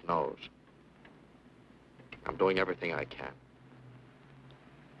the chief knows. I'm doing everything I can.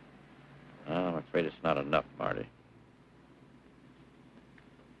 Well, I'm afraid it's not enough, Marty.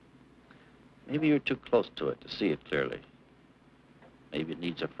 Maybe you're too close to it to see it clearly. Maybe it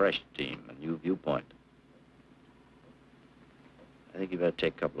needs a fresh team, a new viewpoint. I think you better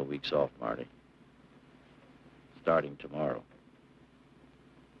take a couple of weeks off, Marty. Starting tomorrow.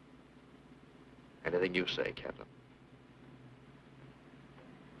 Anything you say, Captain.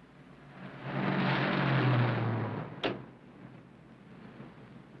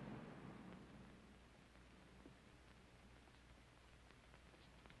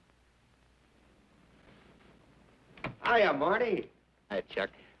 Hiya, Marty. Hi, Chuck.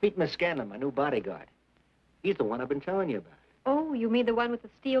 Meet Miss Scanlon, my new bodyguard. He's the one I've been telling you about. Oh, you mean the one with the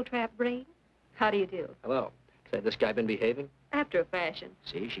steel trap brain? How do you do? Hello. Say, this guy been behaving? After a fashion.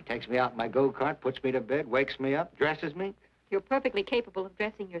 See, she takes me out in my go-kart, puts me to bed, wakes me up, dresses me. You're perfectly capable of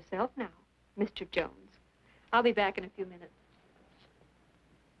dressing yourself now, Mr. Jones. I'll be back in a few minutes.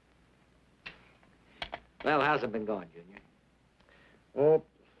 Well, how's it been going, Junior? Oh,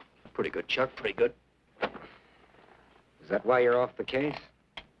 pretty good, Chuck, pretty good. Is that why you're off the case?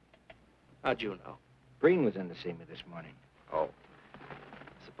 How'd you know? Breen was in to see me this morning. Oh.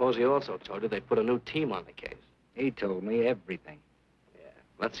 Suppose he also told you they put a new team on the case. He told me everything. Yeah.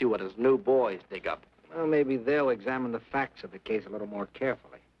 Let's see what his new boys dig up. Well, maybe they'll examine the facts of the case a little more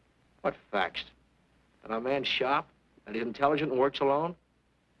carefully. What facts? That our man's sharp, that he's intelligent and works alone,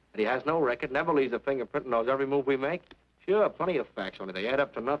 that he has no record, never leaves a fingerprint and knows every move we make? Sure, plenty of facts, only they add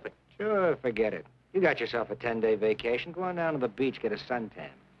up to nothing. Sure, forget it. You got yourself a 10-day vacation. Go on down to the beach, get a suntan.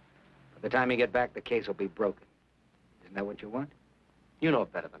 By the time you get back, the case will be broken. Isn't that what you want? You know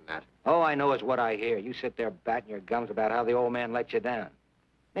better than that. All I know is what I hear. You sit there batting your gums about how the old man let you down.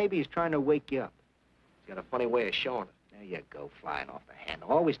 Maybe he's trying to wake you up. He's got a funny way of showing it. There you go, flying off the handle.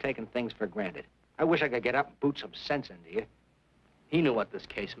 Always taking things for granted. I wish I could get up and boot some sense into you. He knew what this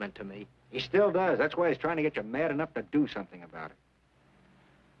case meant to me. He still does. That's why he's trying to get you mad enough to do something about it.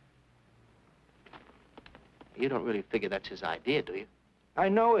 You don't really figure that's his idea, do you? I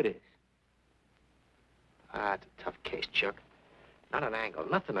know it is. Ah, it's a tough case, Chuck. Not an angle,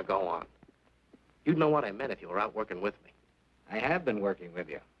 nothing to go on. You'd know what I meant if you were out working with me. I have been working with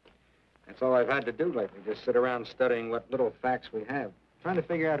you. That's all I've had to do lately, just sit around studying what little facts we have, trying to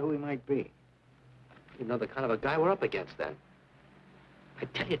figure out who he might be. You know the kind of a guy we're up against, then. I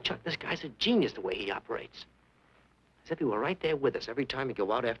tell you, Chuck, this guy's a genius the way he operates. As if he were right there with us every time we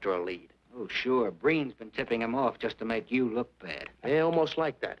go out after a lead. Oh, sure. Breen's been tipping him off just to make you look bad. Yeah, almost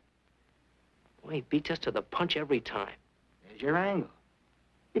like that. Well, he beats us to the punch every time. There's your angle.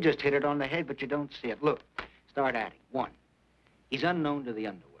 You just hit it on the head, but you don't see it. Look, start adding. 1, he's unknown to the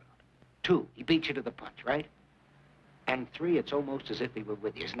underworld. 2, he beats you to the punch, right? And 3, it's almost as if he were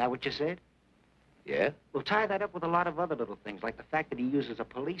with you. Isn't that what you said? Yeah. Well, tie that up with a lot of other little things, like the fact that he uses a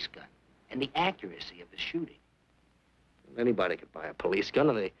police gun and the accuracy of his shooting. Anybody could buy a police gun,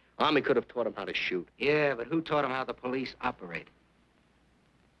 and the Army could have taught him how to shoot. Yeah, but who taught him how the police operate?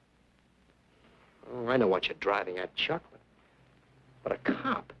 Oh, I know what you're driving at, Chuck, but a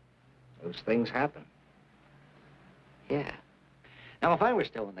cop. Those things happen. Yeah. Now, if I were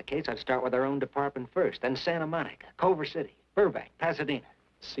still in the case, I'd start with our own department first, then Santa Monica, Culver City, Burbank, Pasadena.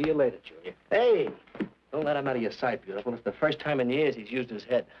 See you later, Junior. Hey, don't let him out of your sight, beautiful. It's the first time in years he's used his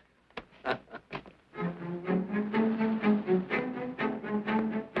head.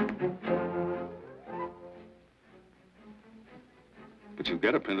 But you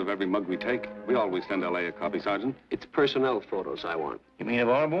get a print of every mug we take. We always send L.A. a copy, Sergeant. It's personnel photos I want. You mean of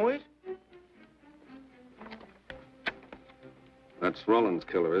our boys? That's Rollins'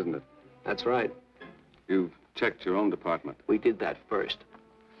 killer, isn't it? That's right. You've checked your own department. We did that first.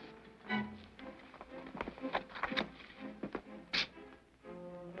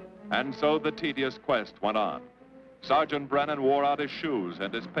 And so the tedious quest went on. Sergeant Brennan wore out his shoes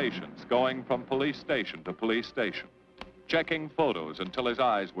and his patience, going from police station to police station, checking photos until his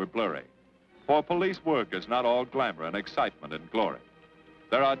eyes were blurry. For police work is not all glamour and excitement and glory.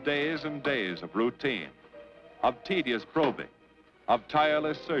 There are days and days of routine, of tedious probing, of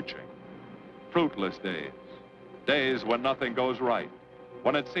tireless searching, fruitless days, days when nothing goes right,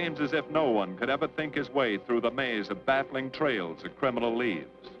 when it seems as if no one could ever think his way through the maze of baffling trails a criminal leaves.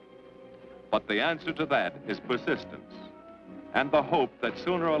 But the answer to that is persistence, and the hope that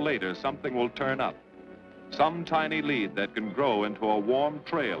sooner or later something will turn up, some tiny lead that can grow into a warm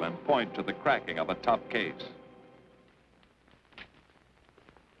trail and point to the cracking of a tough case.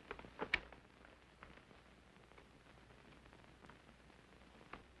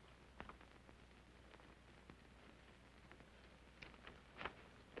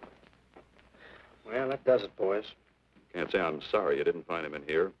 Well, that does it, boys. Can't say I'm sorry you didn't find him in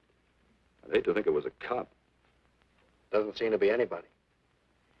here. I'd hate to think it was a cop. Doesn't seem to be anybody.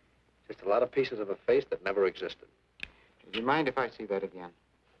 Just a lot of pieces of a face that never existed. Do you mind if I see that again?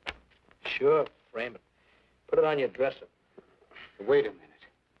 Sure, frame it. Put it on your dresser. Wait a minute.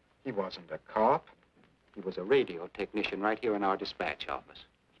 He wasn't a cop. He was a radio technician right here in our dispatch office.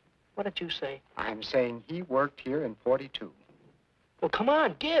 What did you say? I'm saying he worked here in 42. Well, come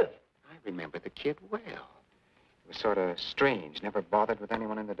on, give. I remember the kid well. He was sort of strange, never bothered with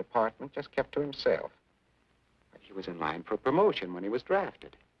anyone in the department, just kept to himself. But he was in line for promotion when he was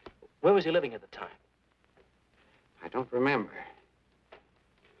drafted. Where was he living at the time? I don't remember.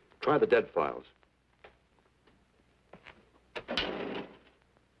 Try the dead files.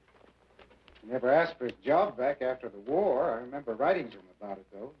 He never asked for his job back after the war. I remember writing to him about it,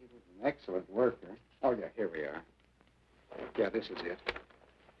 though. He was an excellent worker. Oh, yeah, here we are. Yeah, this is it.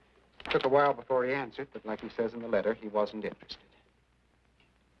 Took a while before he answered, but like he says in the letter, he wasn't interested.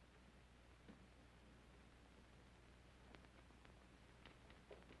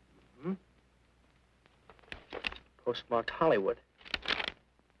 Postmarked Hollywood.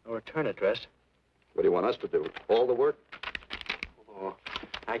 No return address. What do you want us to do? All the work? Oh,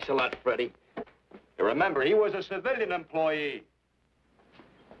 thanks a lot, Freddie. Remember, he was a civilian employee.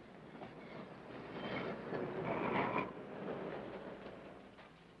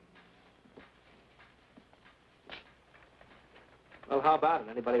 Well, how about it?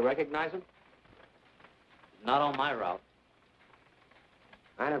 Anybody recognize him? Not on my route.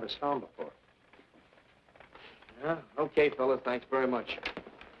 I never saw him before. Yeah, okay, fellas. Thanks very much.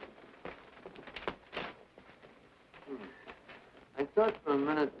 I thought for a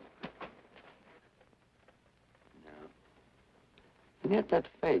minute... No. And yet that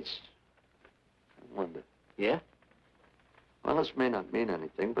face. I wonder. Yeah? Well, this may not mean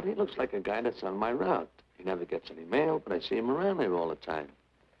anything, but he looks like a guy that's on my route. He never gets any mail, but I see him around there all the time.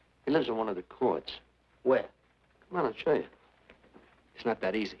 He lives in one of the courts. Where? Come on, I'll show you. It's not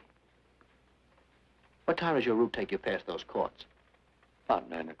that easy. What time does your route take you past those courts? About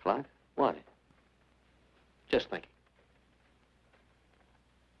 9 o'clock. Why? Just thinking.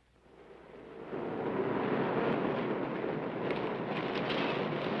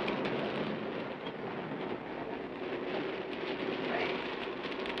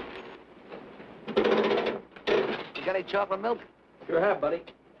 You got any chocolate milk? Sure have, buddy.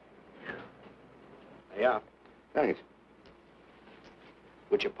 Yeah. Thanks.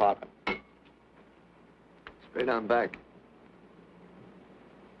 Which apartment? Straight on back.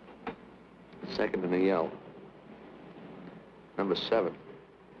 Second in the yell. Number 7.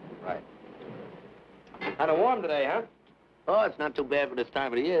 Right. Kind of warm today, huh? Oh, it's not too bad for this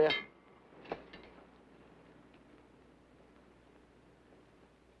time of the year.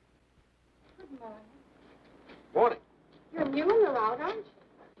 Good morning. Morning. You're new in the route, aren't you?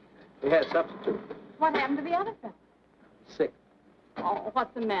 We had a substitute. What happened to the other fellow? Sick. Oh,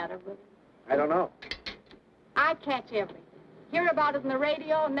 what's the matter with him? I don't know. I catch everything. Hear about it on the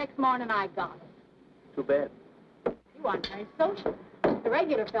radio, and next morning I got it. Too bad. You aren't very social. The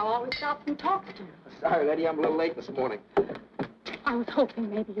regular fellow always stops and talks to you. Sorry, Eddie, I'm a little late this morning. I was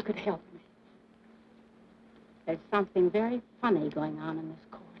hoping maybe you could help me. There's something very funny going on in this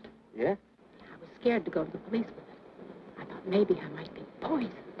court. Yeah? I was scared to go to the police with it. I thought maybe I might be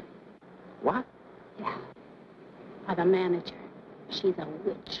poisoned. What? Yeah. By the manager. She's a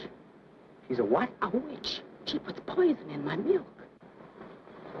witch. She's a what? A witch. She puts poison in my milk.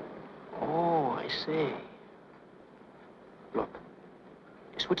 Oh, I see. Look,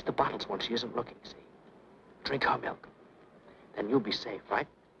 you switch the bottles when she isn't looking, see? Drink her milk. Then you'll be safe, right?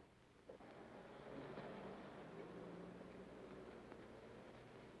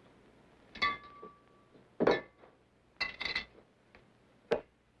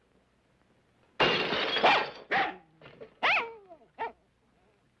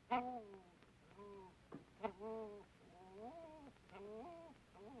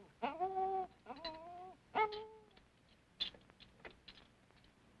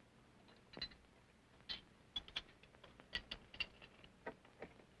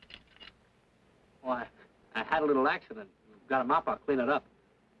 Why, I had a little accident. Got a mop, I'll clean it up.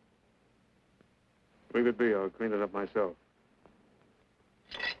 Leave it be. I'll clean it up myself.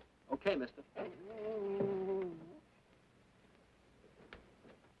 Okay, mister.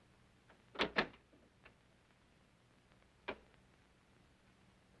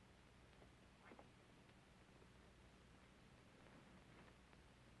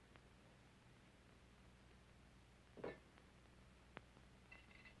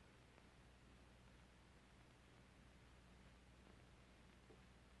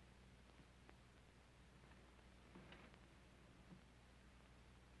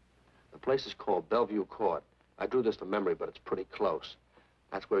 The place is called Bellevue Court. I drew this from memory, but it's pretty close.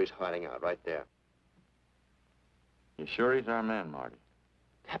 That's where he's hiding out, right there. You sure he's our man, Marty?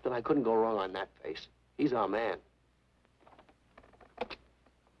 Captain, I couldn't go wrong on that face. He's our man.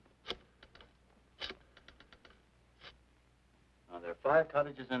 Now, there are 5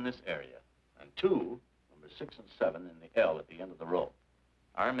 cottages in this area, and 2, numbers 6 and 7, in the L at the end of the row.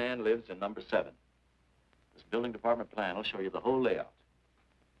 Our man lives in number 7. This building department plan will show you the whole layout.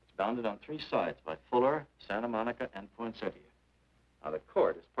 It's bounded on 3 sides by Fuller, Santa Monica, and Poinsettia. Now, the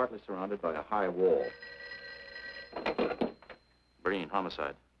court is partly surrounded by a high wall. Breen,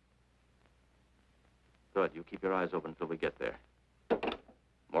 homicide. Good. You keep your eyes open until we get there.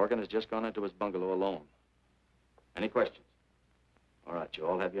 Morgan has just gone into his bungalow alone. Any questions? All right, you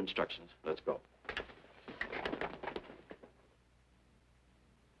all have your instructions. Let's go.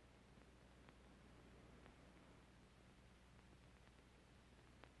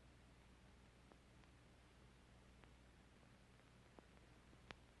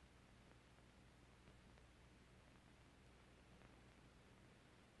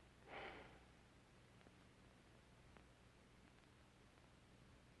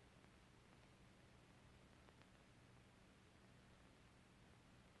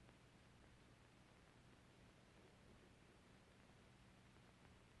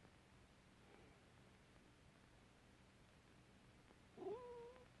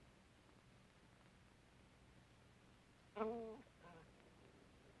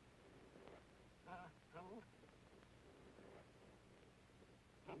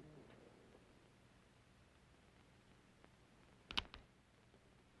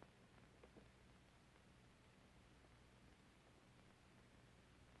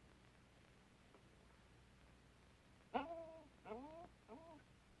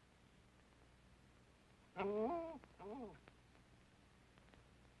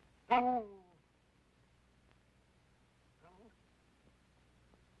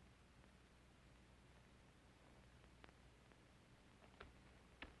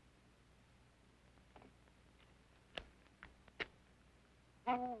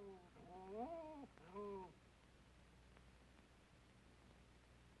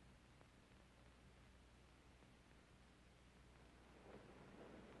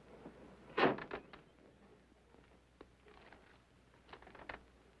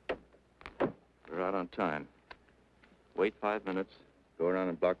 We're out on time. Wait 5 minutes. Go around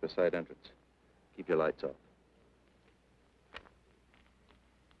and block the side entrance. Keep your lights off.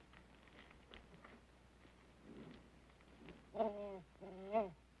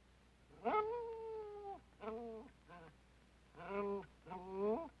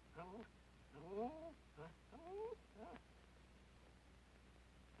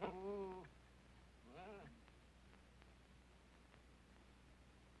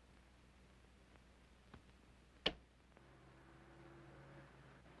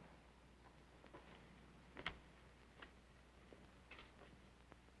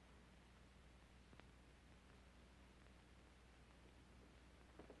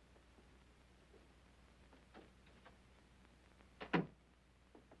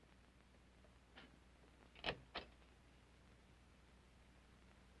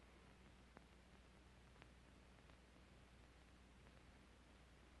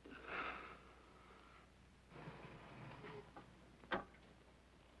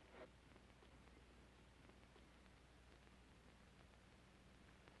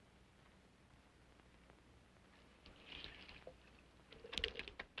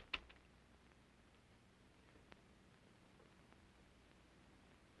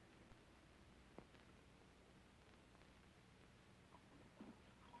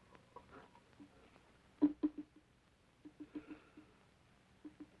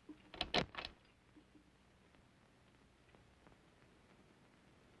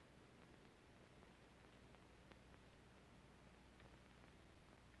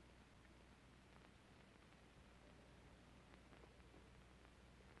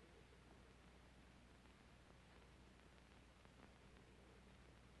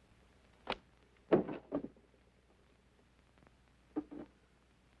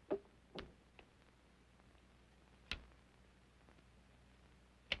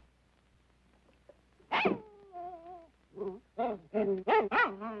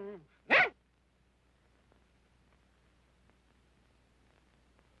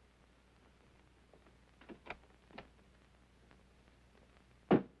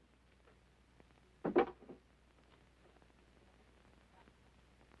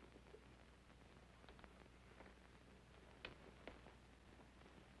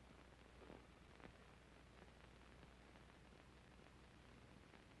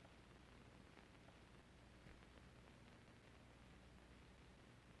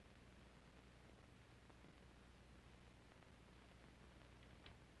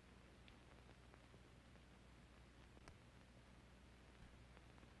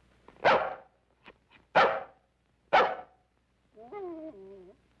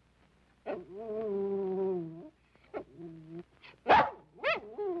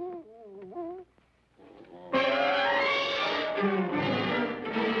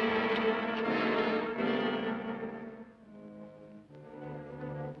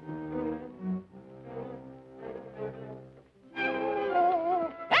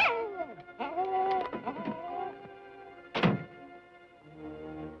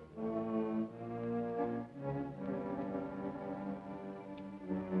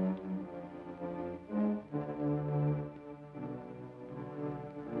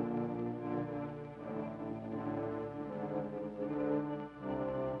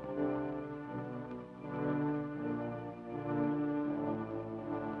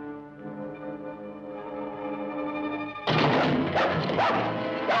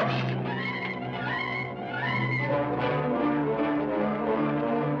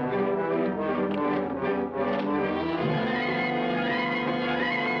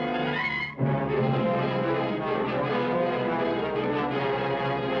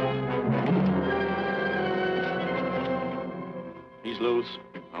 He's loose.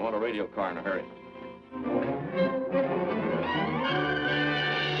 I want a radio car in a hurry.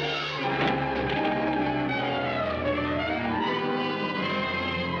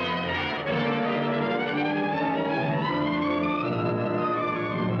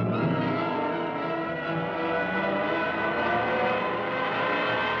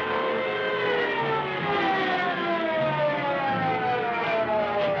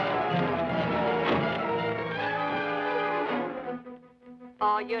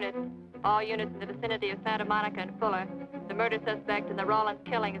 All units in the vicinity of Santa Monica and Fuller. The murder suspect in the Rollins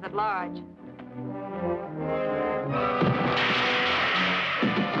killing is at large.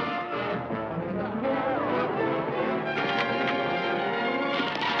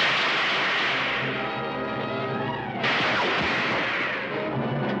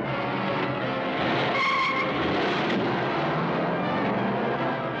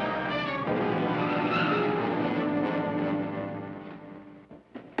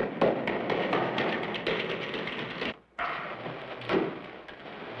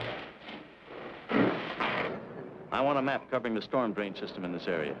 I want a map covering the storm drain system in this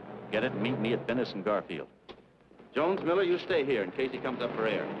area. Get it and meet me at Venice and Garfield. Jones, Miller, you stay here in case he comes up for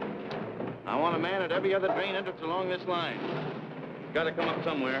air. I want a man at every other drain entrance along this line. Got to come up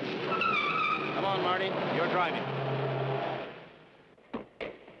somewhere. Come on, Marty. You're driving.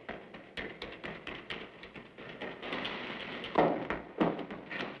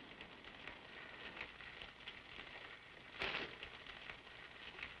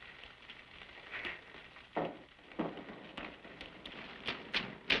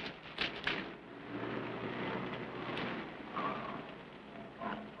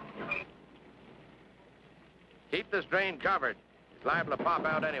 Keep this drain covered. It's liable to pop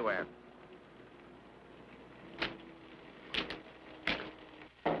out anywhere.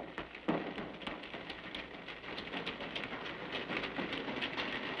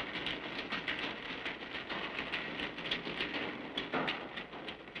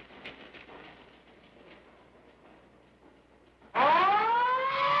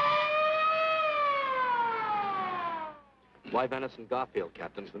 Why Venice and Garfield,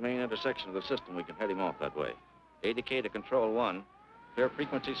 Captain? It's the main intersection of the system. We can head him off that way. ADK to Control 1. Clear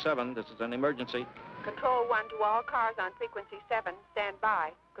frequency 7. This is an emergency. Control 1 to all cars on frequency 7. Stand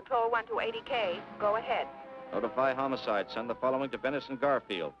by. Control 1 to 80K. Go ahead. Notify homicide. Send the following to Venice and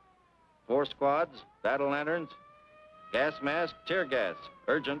Garfield. 4 squads, battle lanterns, gas mask, tear gas.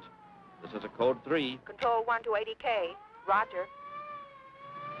 Urgent. This is a code 3. Control 1 to 80K. Roger.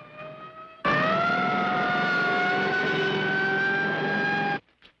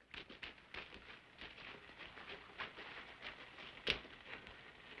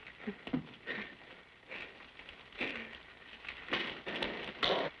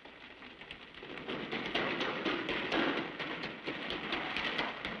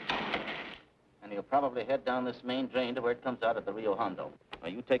 He'll probably head down this main drain to where it comes out at the Rio Hondo. Now,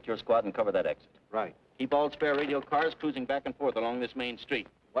 you take your squad and cover that exit. Right. Keep all spare radio cars cruising back and forth along this main street.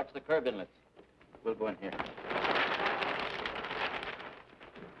 Watch the curb inlets. We'll go in here.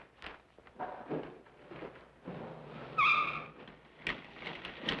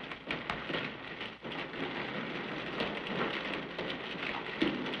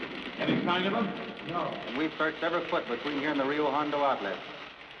 Any sign of him? No. And we've searched every foot between here and the Rio Hondo outlet.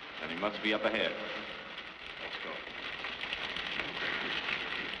 Then he must be up ahead. Let's go.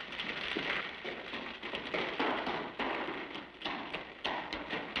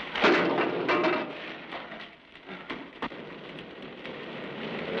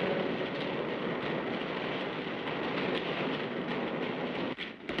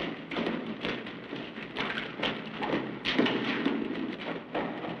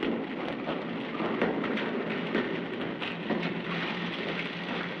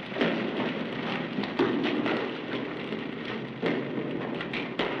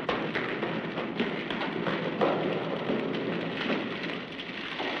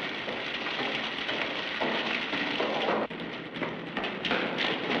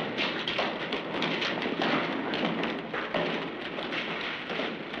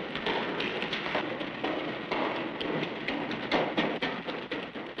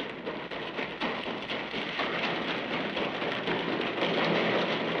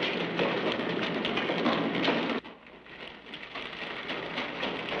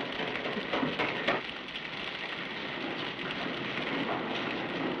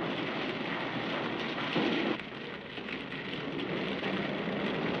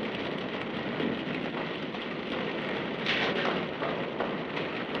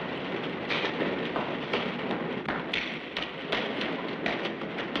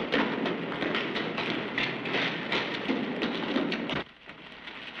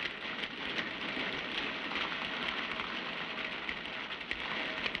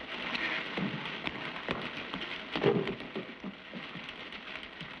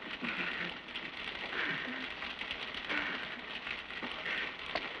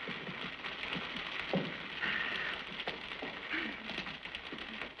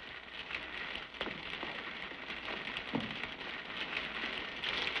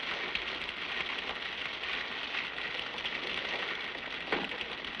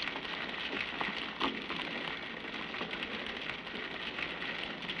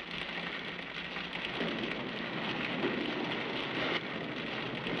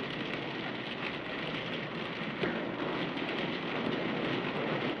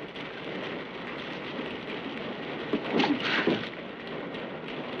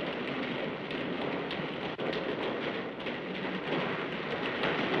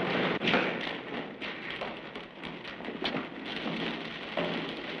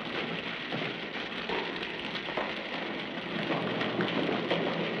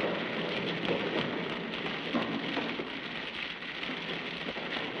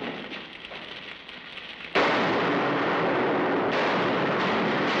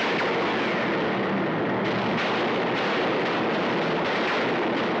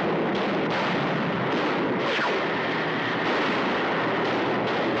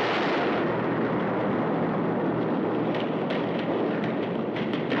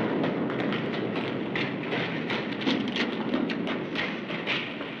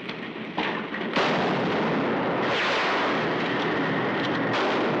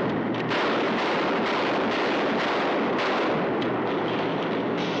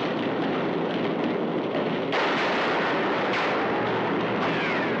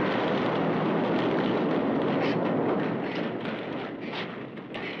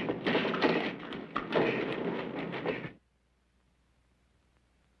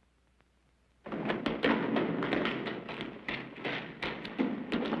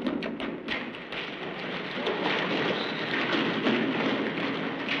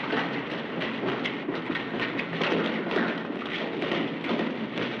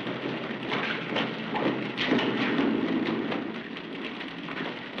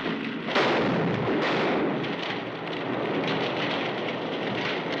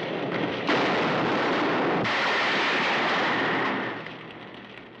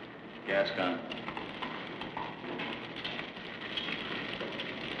 Gascon.